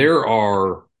 There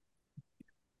are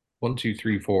 1, 2,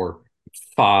 3, 4,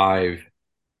 5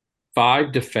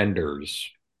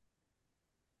 defenders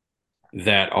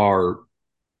that are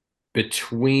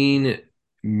between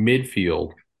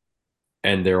midfield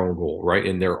and their own goal, right?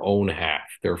 In their own half.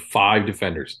 There are 5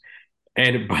 defenders.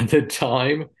 And by the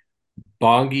time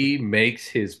Bongi makes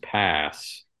his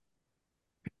pass,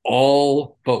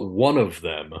 all but one of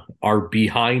them are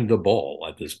behind the ball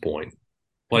at this point.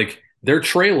 Like, they're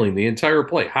trailing the entire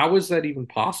play. How is that even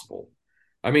possible?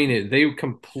 I mean, they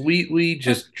completely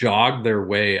just jogged their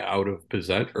way out of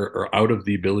or out of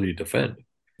the ability to defend.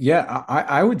 Yeah,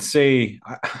 I would say,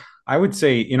 it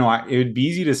would be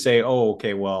easy to say, oh,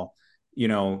 okay, well,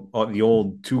 the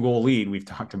old 2-goal lead, we've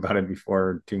talked about it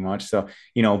before too much. So,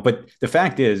 but the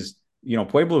fact is,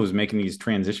 Puebla was making these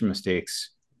transition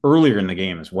mistakes earlier in the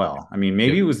game as well. I mean,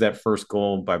 maybe it was that first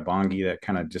goal by Bongi that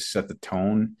kind of just set the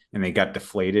tone and they got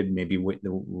deflated, maybe with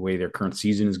the way their current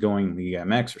season is going, the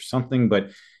MX or something. But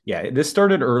yeah, this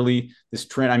started early, this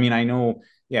trend. I mean, I know,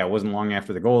 yeah, it wasn't long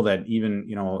after the goal that even,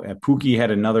 Pookie had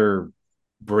another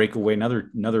breakaway,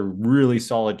 another really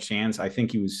solid chance. I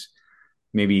think he was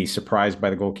maybe surprised by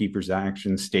the goalkeeper's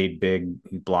action, stayed big.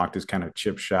 He blocked his kind of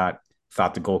chip shot,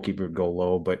 thought the goalkeeper would go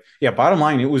low. But yeah, bottom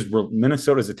line, it was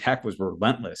Minnesota's attack was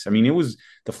relentless. I mean,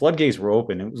 the floodgates were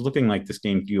open. It was looking like this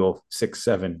game could go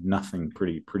 6-7-0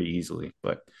 pretty easily.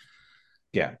 But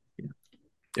yeah.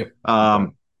 Yep.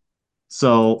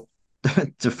 So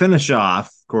to finish off,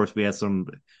 of course, we had some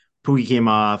Pookie came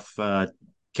off,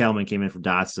 Kelman came in for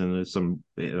Dotson. There's some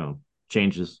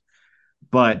changes.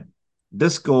 But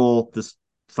this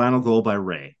final goal by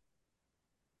Ray,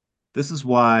 this is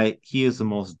why he is the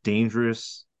most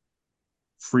dangerous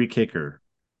free kicker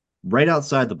right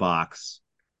outside the box.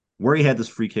 Where he had this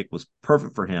free kick was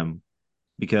perfect for him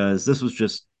because this was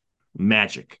just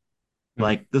magic.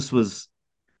 Like, this was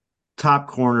top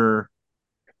corner,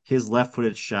 his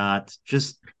left-footed shot.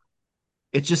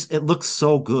 It looks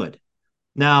so good.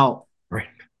 Now, right.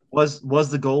 Was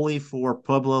the goalie for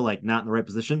Puebla like not in the right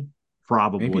position?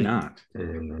 Probably maybe not.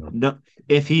 No,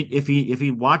 if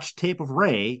he watched tape of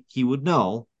Ray, he would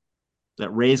know that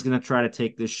Ray's going to try to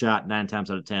take this shot 9 times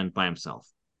out of 10 by himself.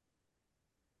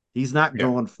 He's not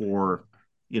going for,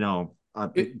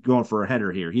 going for a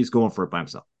header here. He's going for it by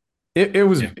himself. It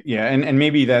was, and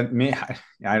maybe that's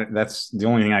the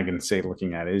only thing I can say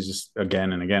looking at it is just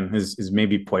again and again is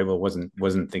maybe Puebla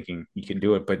wasn't thinking he could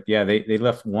do it, but yeah, they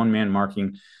left one man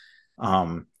marking.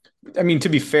 I mean, to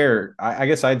be fair, I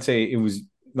guess I'd say it was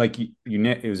like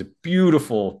it was a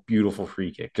beautiful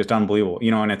free kick, just unbelievable.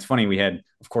 And it's funny, we had,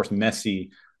 of course, Messi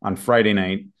on Friday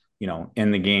night,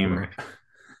 in the game.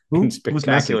 Right.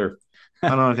 Spectacular. I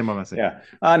don't know anything about Messi. Yeah,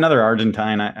 another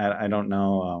Argentine. I don't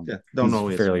know. Don't know.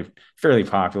 Fairly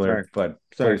popular, but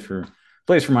plays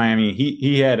for Miami.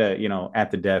 He had a at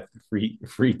the death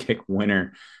free kick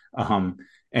winner,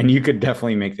 and you could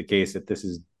definitely make the case that this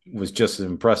was just as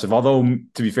impressive. Although,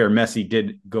 to be fair, Messi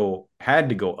had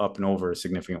to go up and over a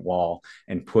significant wall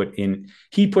and put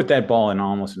that ball in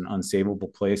almost an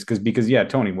unsavable place because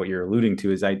Tony, what you're alluding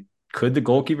to is could the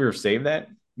goalkeeper have saved that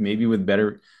maybe with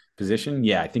better position?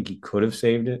 Yeah, I think he could have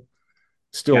saved it.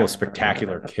 Still a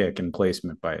spectacular kick and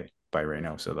placement by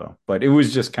Reynoso though. But it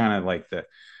was just kind of like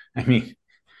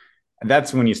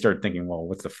that's when you start thinking, well,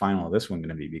 what's the final of this one going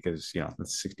to be? Because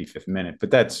that's 65th minute.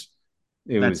 But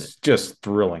it was just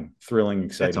thrilling,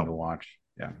 exciting to watch.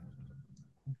 Yeah.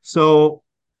 So,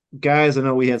 guys, I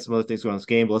know we had some other things going on this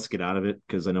game, but let's get out of it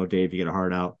because I know, Dave, you get a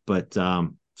heart out. But so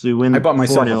we win. I bought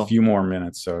myself 4-0. a few more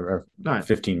minutes, or right.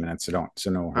 15 minutes, so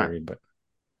no hurry. Right. But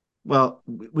well,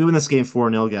 we win this game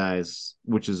 4-0, guys,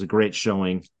 which is a great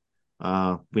showing.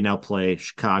 We now play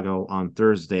Chicago on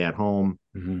Thursday at home.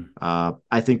 Mm-hmm.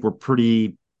 I think we're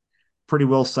pretty pretty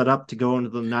well set up to go into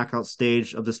the knockout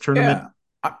stage of this tournament.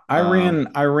 Yeah, I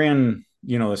ran,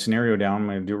 the scenario down. I'm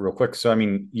going to do it real quick. So, I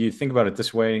mean, you think about it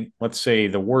this way. Let's say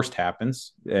the worst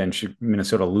happens and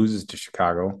Minnesota loses to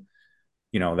Chicago.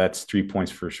 That's 3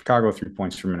 points for Chicago, 3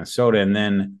 points for Minnesota. And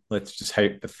then let's just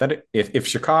hypothetically, if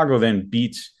Chicago then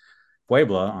beats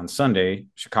Puebla on Sunday,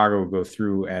 Chicago would go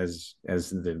through as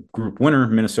the group winner.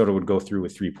 Minnesota would go through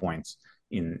with 3 points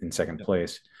in second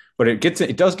place. But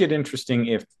it does get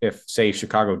interesting if say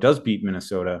Chicago does beat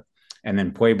Minnesota and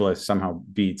then Puebla somehow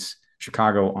beats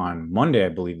Chicago on Monday, I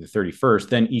believe the 31st.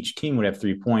 Then each team would have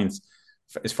 3 points.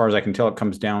 As far as I can tell, it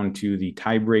comes down to the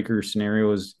tiebreaker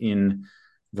scenarios in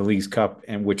the League's Cup,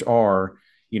 and which are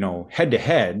head to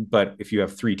head. But if you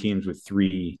have three teams with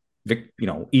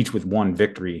each with one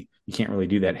victory, you can't really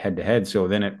do that head to head. So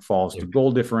then it falls to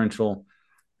goal differential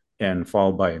and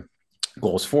followed by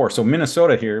goals for. So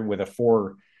Minnesota here with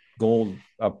a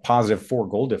positive 4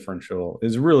 goal differential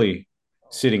is really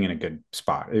sitting in a good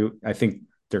spot. I think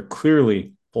they're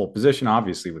clearly pole position,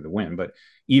 obviously with the win, but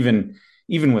even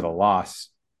with a loss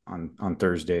on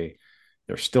Thursday,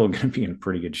 they're still going to be in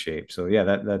pretty good shape. So yeah,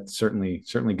 that's certainly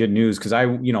good news, because I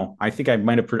think I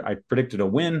might have I predicted a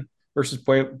win versus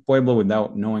Puebla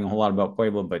without knowing a whole lot about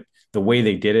Puebla, but the way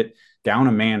they did it, down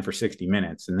a man for 60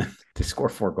 minutes and then to score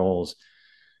 4 goals,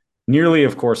 nearly,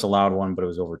 of course, allowed one, but it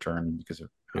was overturned because of.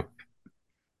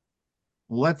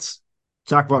 Let's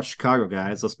talk about Chicago,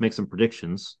 guys. Let's make some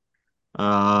predictions.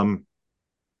 I'll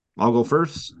go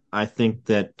first. I think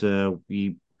that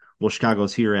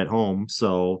Chicago's here at home,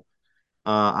 so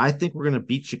I think we're going to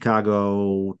beat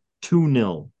Chicago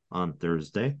 2-0 on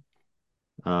Thursday.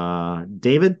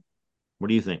 David, what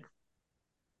do you think?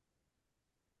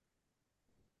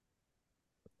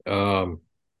 2-1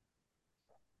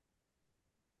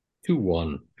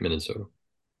 Minnesota.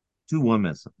 2-1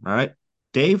 Minnesota. All right.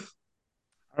 Dave?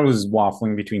 I was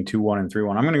waffling between 2-1 and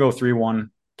 3-1. I'm going to go 3-1.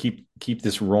 Keep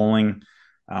this rolling.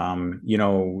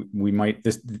 We might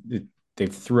they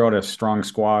threw out a strong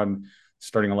squad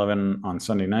starting 11 on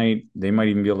Sunday night. They might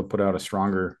even be able to put out a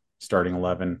stronger starting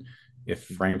 11 if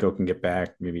Franco can get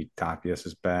back. Maybe Tapias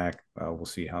is back. We'll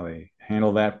see how they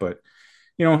handle that. But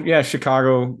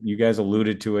Chicago, you guys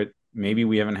alluded to it. Maybe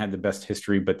we haven't had the best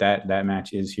history, but that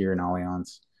match is here in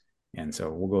Allianz, and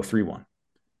so we'll go 3-1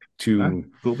 to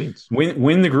cool beans.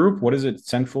 Win the group. What is it?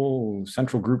 Central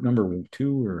group number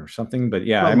 2 or something. But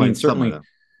yeah, certainly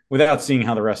without seeing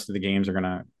how the rest of the games are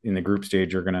gonna in the group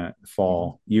stage are gonna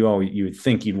fall, you would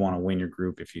think you'd want to win your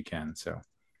group if you can. So,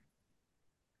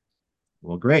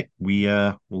 well, great.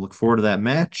 We'll look forward to that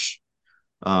match.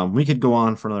 We could go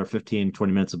on for another 15,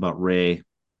 20 minutes about Ray,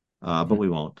 but we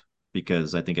won't,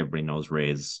 because I think everybody knows Ray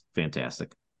is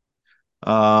fantastic.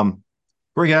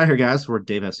 Before we get out of here, guys, where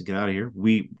Dave has to get out of here,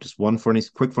 we just one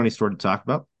quick funny story to talk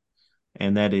about,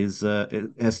 and that is it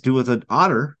has to do with an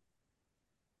otter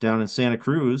down in Santa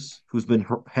Cruz who's been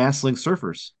hassling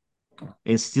surfers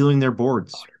and stealing their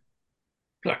boards.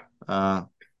 An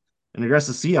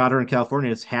aggressive sea otter in California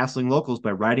is hassling locals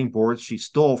by riding boards she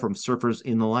stole from surfers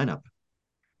in the lineup.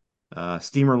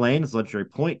 Steamer Lane is Legendary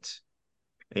Point.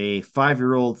 A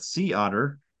 5-year-old sea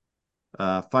otter,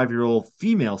 5-year-old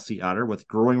female sea otter with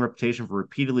growing reputation for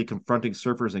repeatedly confronting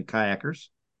surfers and kayakers.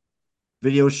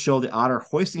 Videos show the otter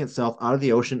hoisting itself out of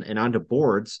the ocean and onto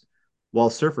boards while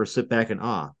surfers sit back in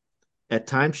awe. At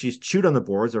times, she's chewed on the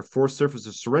boards or forced surfers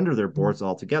to surrender their boards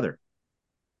altogether.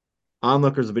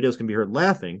 Onlookers of videos can be heard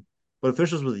laughing, but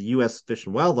officials with the U.S. Fish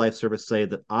and Wildlife Service say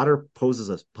that otter poses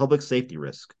a public safety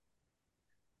risk.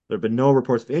 There have been no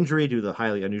reports of injury due to the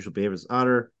highly unusual behavior of this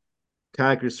otter.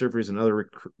 Kayakers, surfers, and other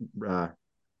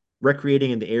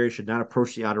recreating in the area should not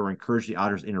approach the otter or encourage the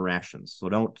otter's interactions. So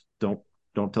don't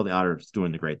tell the otter it's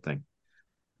doing the great thing.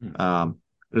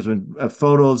 There's been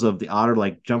photos of the otter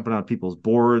like jumping on people's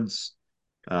boards,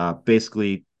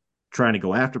 basically trying to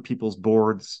go after people's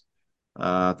boards.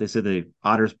 They say the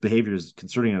otter's behavior is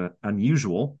concerning and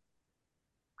unusual.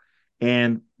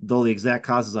 And though the exact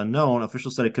cause is unknown,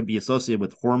 officials said it could be associated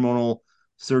with hormonal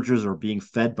surges or being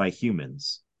fed by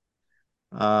humans.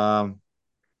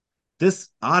 This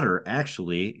otter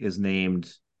actually is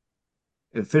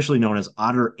officially known as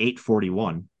Otter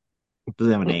 841.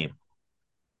 Doesn't have a name.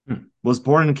 Was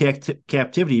born in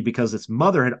captivity because its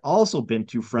mother had also been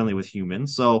too friendly with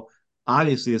humans. So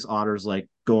obviously this otter's like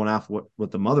going off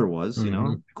what the mother was,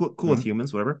 cool with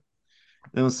humans, whatever.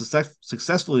 Then was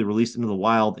successfully released into the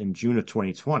wild in June of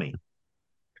 2020,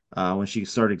 when she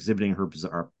started exhibiting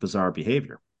her bizarre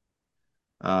behavior.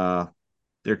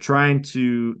 They're trying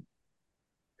to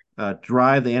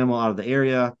drive the animal out of the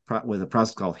area with a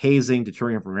process called hazing,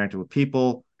 deterring her from interacting with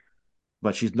people.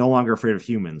 but she's no longer afraid of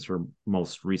humans. Her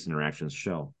most recent interactions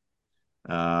show.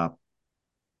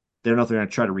 They don't know if they're going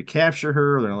to try to recapture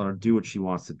her. They're going to let her do what she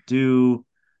wants to do.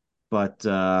 But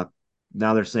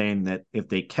now they're saying that if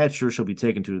they catch her, she'll be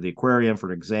taken to the aquarium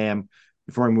for an exam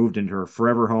before moved into her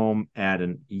forever home at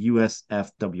an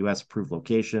USFWS approved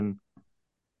location.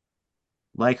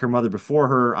 Like her mother before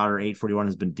her, Otter 841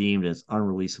 has been deemed as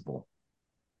unreleasable.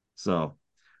 So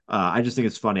I just think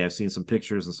it's funny. I've seen some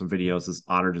pictures and some videos. This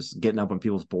otter just getting up on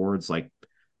people's boards. Like,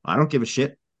 I don't give a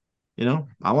shit.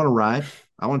 I want to ride.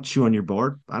 I want to chew on your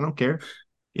board. I don't care.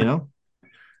 I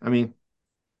mean,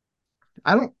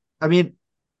 I don't. I mean,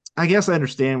 I guess I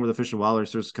understand where the Fish and Wildlife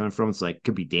Service is coming from. It's like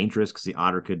could be dangerous because the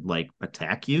otter could like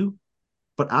attack you,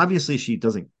 but obviously she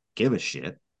doesn't give a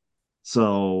shit.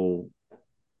 So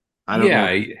I don't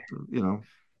know.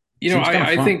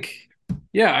 I think,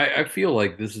 I feel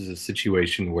like this is a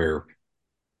situation where,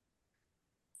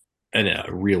 and I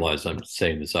realize I'm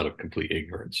saying this out of complete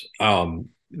ignorance.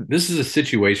 This is a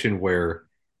situation where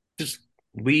just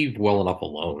leave well enough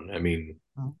alone. I mean,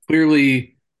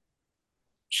 clearly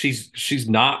she's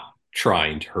not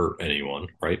trying to hurt anyone,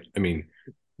 right? I mean,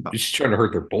 she's trying to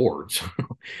hurt their boards,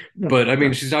 but I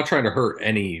mean, she's not trying to hurt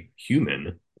any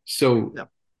human. So,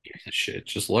 give a shit.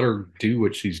 Just let her do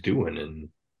what she's doing, and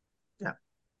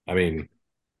I mean,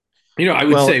 I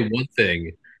would say one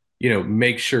thing,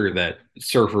 make sure that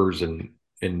surfers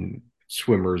and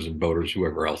swimmers and boaters,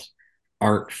 whoever else,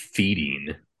 aren't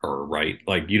feeding her, right?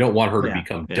 Like you don't want her to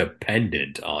become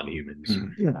dependent on humans.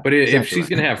 But if she's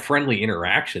going to have friendly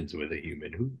interactions with a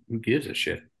human, who gives a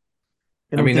shit?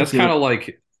 I mean, that's kind of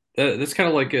like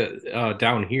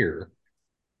down here.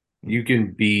 You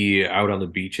can be out on the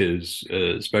beaches,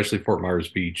 especially Fort Myers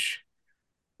Beach.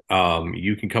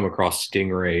 You can come across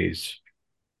stingrays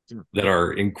that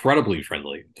are incredibly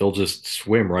friendly. They'll just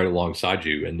swim right alongside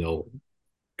you and they'll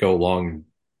go along.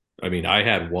 I mean, I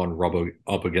had one rub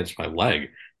up against my leg.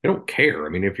 They don't care. I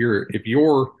mean, if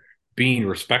you're being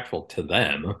respectful to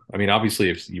them, I mean,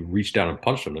 obviously if you reach down and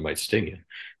punch them, they might sting you.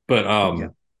 But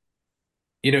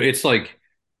it's like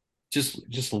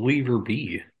just leave her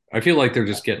be. I feel like they're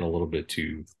just getting a little bit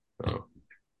too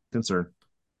concerned.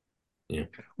 Yeah.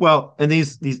 Well, and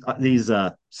these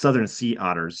southern sea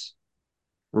otters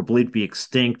were believed to be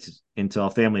extinct until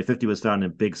a family of 50 was found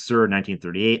in Big Sur in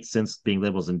 1938. Since being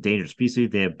labeled as endangered species,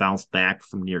 they have bounced back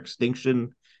from near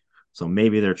extinction. So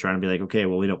maybe they're trying to be like, okay,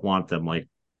 well, we don't want them like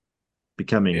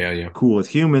becoming cool with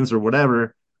humans or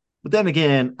whatever. But then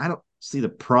again, I don't see the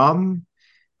problem.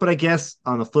 But I guess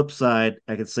on the flip side,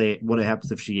 I could say what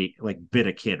happens if she like bit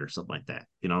a kid or something like that.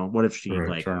 What if she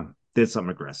did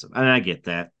something aggressive? And I get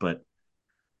that, but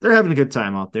they're having a good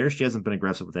time out there. She hasn't been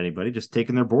aggressive with anybody, just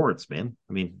taking their boards, man.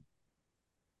 I mean,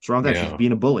 what's wrong with that? She's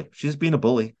being a bully. She's being a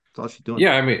bully. That's all she's doing.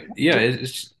 Yeah, I mean,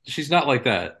 she's not like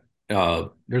that.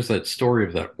 There's that story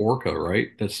of that orca, right?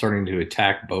 That's starting to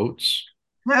attack boats.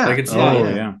 Yeah. Like it's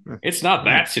it's not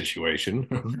that situation.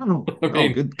 No. I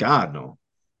mean, good God, no.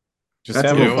 Just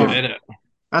that's a little fun.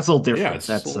 That's a little different. Yeah,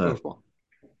 that's a little fun.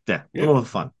 A little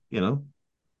fun.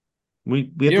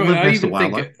 We have to live next to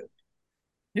wildlife.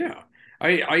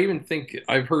 I even think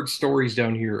I've heard stories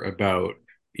down here about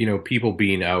people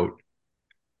being out,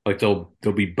 like they'll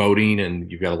be boating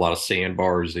and you've got a lot of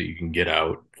sandbars that you can get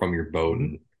out from your boat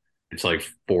and it's like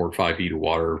 4 or 5 feet of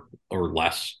water or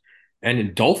less,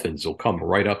 and dolphins will come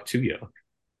right up to you,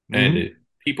 and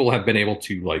people have been able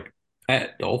to like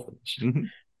pet dolphins.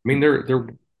 I mean, they're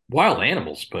wild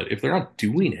animals, but if they're not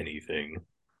doing anything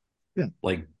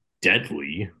like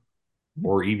deadly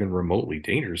or even remotely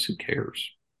dangerous, who cares?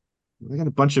 I got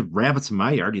a bunch of rabbits in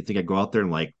my yard. You think I'd go out there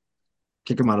and like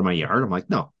kick them out of my yard? I'm like,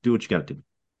 no, do what you got to do.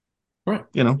 Right.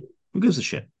 Who gives a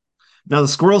shit? Now, the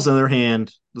squirrels, on the other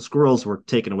hand, the squirrels were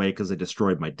taken away because they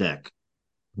destroyed my deck.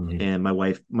 And my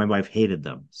wife hated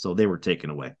them. So they were taken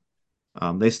away.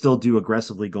 They still do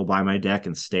aggressively go by my deck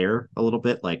and stare a little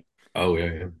bit like, oh,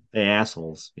 yeah. They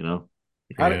assholes,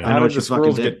 How did the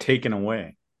squirrels get taken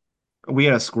away? We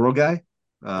had a squirrel guy.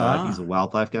 He's a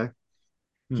wildlife guy.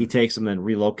 He takes them and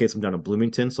relocates them down to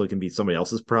Bloomington so it can be somebody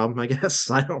else's problem, I guess.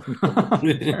 I don't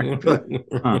know. But,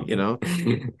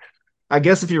 I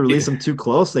guess if you release them too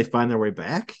close, they find their way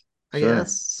back, I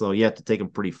guess. So you have to take them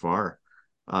pretty far.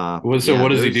 What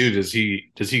does he do? Does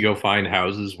he go find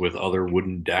houses with other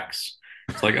wooden decks?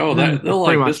 It's like, oh, they'll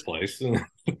like this place.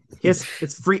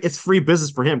 It's free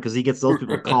business for him because he gets those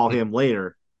people to call him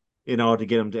later, to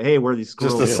get him to, hey, where are these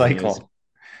squirrels? Just a cycle.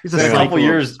 He's a couple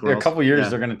years. A couple years,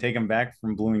 they're going to take him back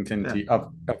from Bloomington to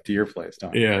up to your place,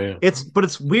 don't you? Yeah.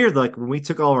 It's weird. Like when we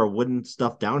took all our wooden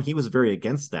stuff down, he was very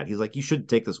against that. He's like, you should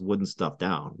take this wooden stuff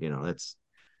down.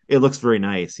 It looks very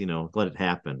nice. Let it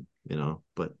happen.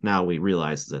 But now we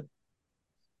realize that,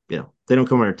 they don't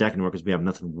come on our deck anymore because we have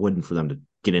nothing wooden for them to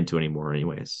get into anymore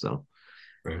anyways. So,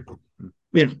 Right.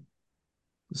 yeah.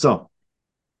 So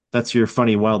that's your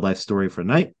funny wildlife story for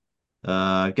tonight.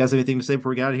 Guys, anything to say before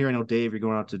we get out of here? I know, Dave, you're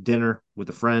going out to dinner with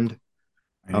a friend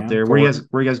out there. Where you guys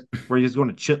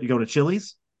going to you going to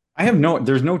Chili's?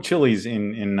 There's no Chili's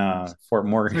in Fort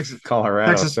Morgan,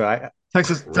 Colorado. Texas, so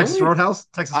Texas Roadhouse.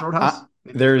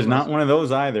 There's not one of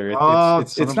those either.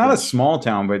 It's not a small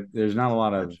town, but there's not a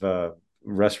lot of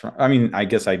restaurant. I mean, I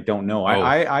guess I don't know.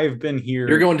 I've been here.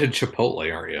 You're going to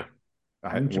Chipotle, aren't you?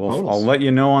 I'll let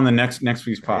you know on the next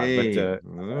week's pod. Hey,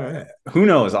 but who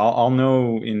knows? I'll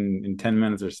know in 10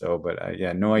 minutes or so. But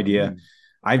yeah, no idea.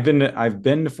 I've been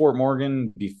to Fort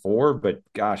Morgan before, but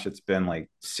gosh, it's been like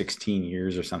 16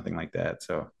 years or something like that.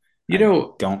 So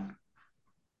don't.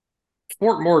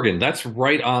 Fort Morgan, that's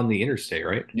right on the interstate,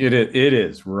 right? It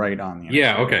is right on the interstate.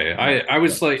 Yeah, okay. I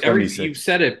was like, you've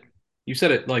said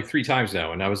it like 3 times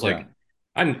now, and I was like,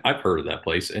 I've heard of that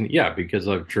place, and because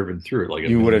I've driven through it like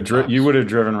you would have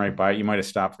driven right by it. You might have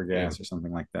stopped for gas or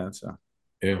something like that. So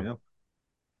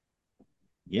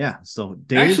yeah. So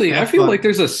Dave, actually, I feel like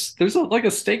there's like a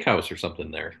steakhouse or something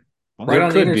there. Right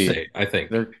on the interstate, I think.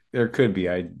 There could be.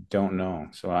 I don't know.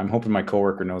 So I'm hoping my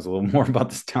coworker knows a little more about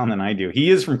this town than I do.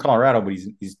 He is from Colorado, but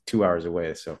he's 2 hours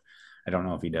away. So I don't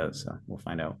know if he does. So we'll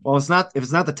find out. Well, if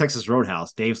it's not the Texas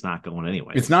Roadhouse, Dave's not going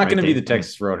anyway. It's not going to be the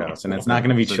Texas Roadhouse, and it's not going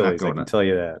to be Chili's. I can tell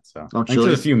you that. So I think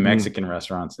there's a few Mexican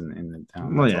restaurants in the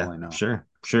town. That's all I know.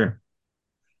 Sure.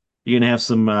 You gonna have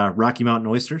some Rocky Mountain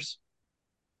oysters?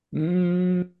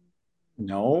 No.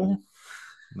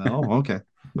 Okay.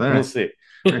 We'll see.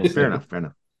 Fair enough.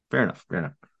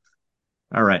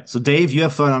 All right. So, Dave, you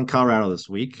have fun on Colorado this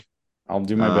week. I'll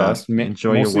do my best.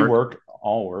 Enjoy your work.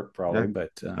 All work, probably. Yeah. But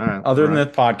right. Other than the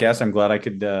podcast, I'm glad I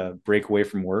could break away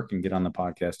from work and get on the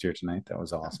podcast here tonight. That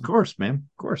was awesome. Of course, man.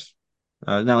 Of course.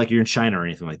 Not like you're in China or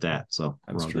anything like that. So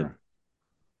that's true. Good.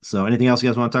 So, anything else you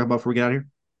guys want to talk about before we get out of here?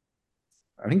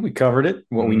 I think we covered it.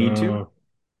 What we need to.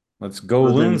 Let's go,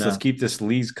 Loons. Let's keep this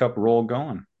Lee's Cup roll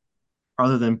going.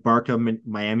 Other than Barca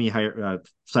Miami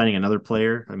signing another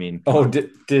player, I mean. Oh, did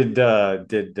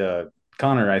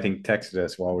Connor? I think texted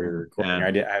us while we were recording. I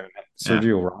haven't met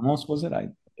Sergio Ramos. Was it?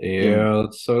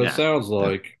 It sounds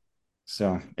like.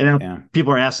 So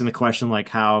people are asking the question like,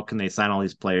 how can they sign all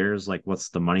these players? Like, what's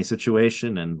the money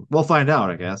situation? And we'll find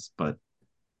out, I guess. But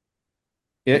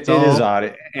it is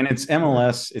odd, and it's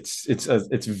MLS.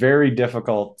 It's very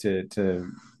difficult to.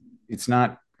 It's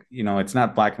not it's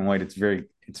not black and white. It's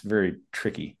very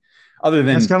tricky. Other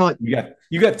than it's kind of like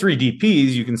you got 3 DPs,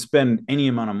 you can spend any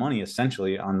amount of money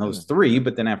essentially on those 3,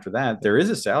 but then after that there is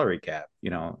a salary cap,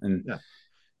 and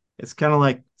it's kind of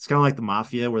like the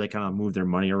mafia where they kind of move their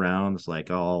money around. It's like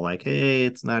hey,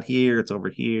 it's not here, it's over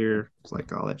here. It's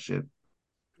like all that shit.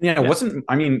 Yeah, it wasn't.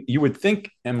 I mean, you would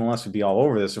think MLS would be all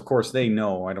over this. Of course, they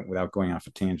know. Without going off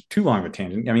too long of a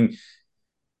tangent. I mean,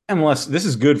 MLS, this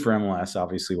is good for MLS,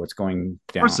 obviously, what's going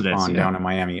down in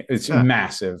Miami. It's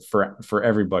massive for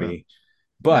everybody.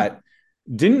 But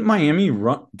didn't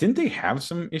they have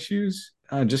some issues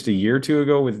just a year or two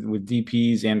ago with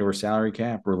DPs and or salary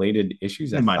cap related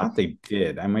issues? I thought they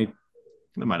did. They might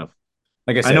have.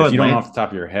 Like I said, you don't know off the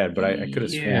top of your head, but I could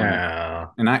have sworn. Yeah.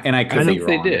 And I could think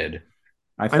they did.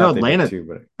 I know Atlanta too,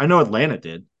 but I know Atlanta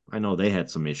did. I know they had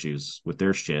some issues with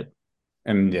their shit.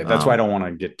 And that's why I don't want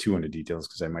to get too into details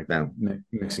because I might be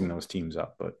mixing those teams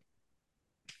up, but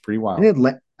pretty wild.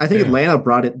 I think Atlanta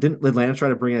brought it. Didn't Atlanta try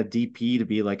to bring a DP to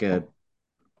be like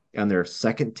on their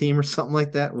second team or something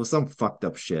like that? It was some fucked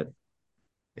up shit.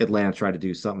 Atlanta tried to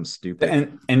do something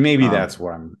stupid. And maybe that's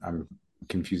what I'm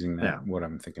confusing that what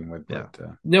I'm thinking with. But,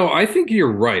 no, I think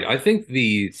you're right. I think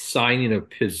the signing of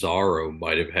Pizarro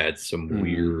might have had some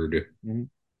weird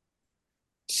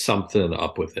something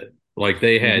up with it. Like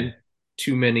they had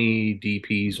too many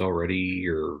DPs already,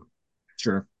 or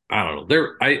sure, I don't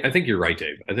know. I think you're right,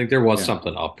 Dave. I think there was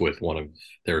something up with one of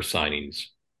their signings.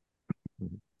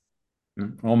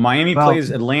 Well, Miami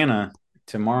plays Atlanta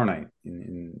tomorrow night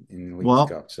in the League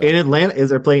Cup. So. In Atlanta,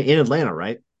 they're playing in Atlanta,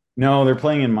 right? No, they're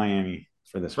playing in Miami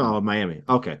for this one. Oh, Miami.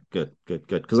 Okay, good.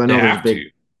 Because I know there's a big.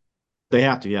 They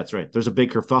have to. Yeah, that's right. There's a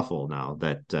big kerfuffle now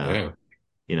that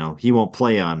he won't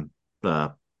play on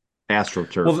the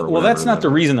AstroTurf. Well, that's not the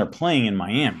reason they're playing in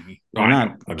Miami. They're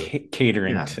not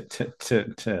catering to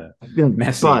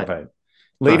Messi, but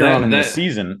later on in the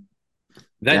season.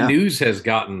 That news has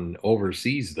gotten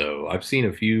overseas, though. I've seen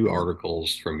a few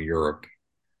articles from Europe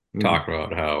talking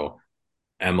about how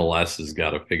MLS has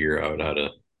got to figure out how to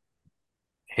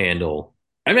handle.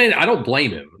 I mean, I don't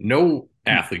blame him. No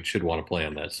athlete should want to play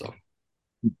on that stuff.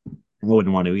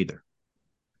 wouldn't want to either.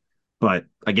 But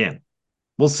again,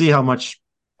 we'll see how much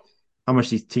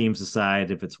these teams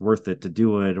decide if it's worth it to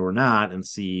do it or not, and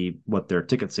see what their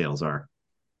ticket sales are.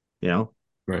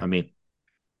 Right. I mean,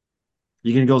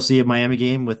 you can go see a Miami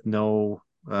game with no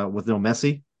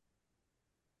Messi.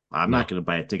 I'm not going to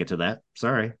buy a ticket to that.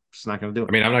 Sorry, just not going to do it.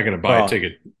 I mean, I'm not going to buy a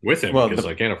ticket with him because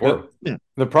I can't afford it.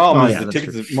 The problem is the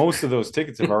tickets. Most of those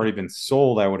tickets have already been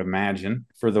sold. I would imagine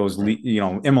for those,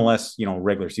 MLS,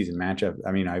 regular season matchup.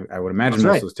 I mean, I would imagine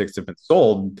most of those tickets have been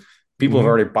sold. People have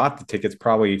already bought the tickets,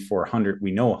 probably for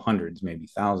hundreds, maybe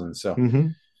thousands. So,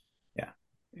 yeah,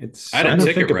 it's. I had a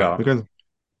ticket rep. Because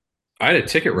I had a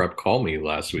ticket rep call me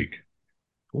last week,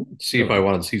 see if I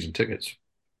wanted season tickets.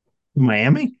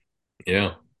 Miami.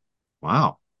 Yeah.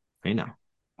 Wow. I know.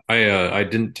 I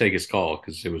didn't take his call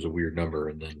because it was a weird number,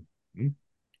 and then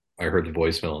I heard the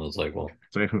voicemail and I was like, "Well,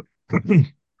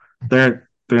 they're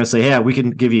gonna say, yeah, we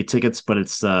can give you tickets, but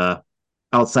it's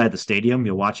outside the stadium.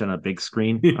 You'll watch on a big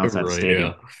screen outside the stadium.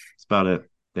 Yeah. That's about it.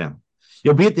 Yeah,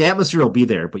 the atmosphere will be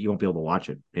there, but you won't be able to watch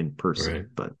it in person. Right.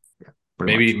 But yeah,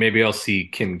 maybe I'll see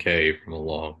Kim K from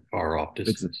a far off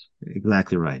distance.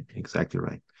 Exactly right.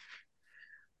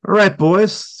 All right, boys,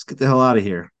 let's get the hell out of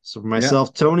here. So for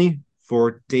myself, Tony,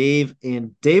 for Dave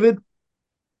and David,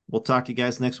 we'll talk to you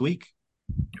guys next week.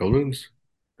 Go Loons.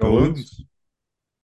 Go Loons.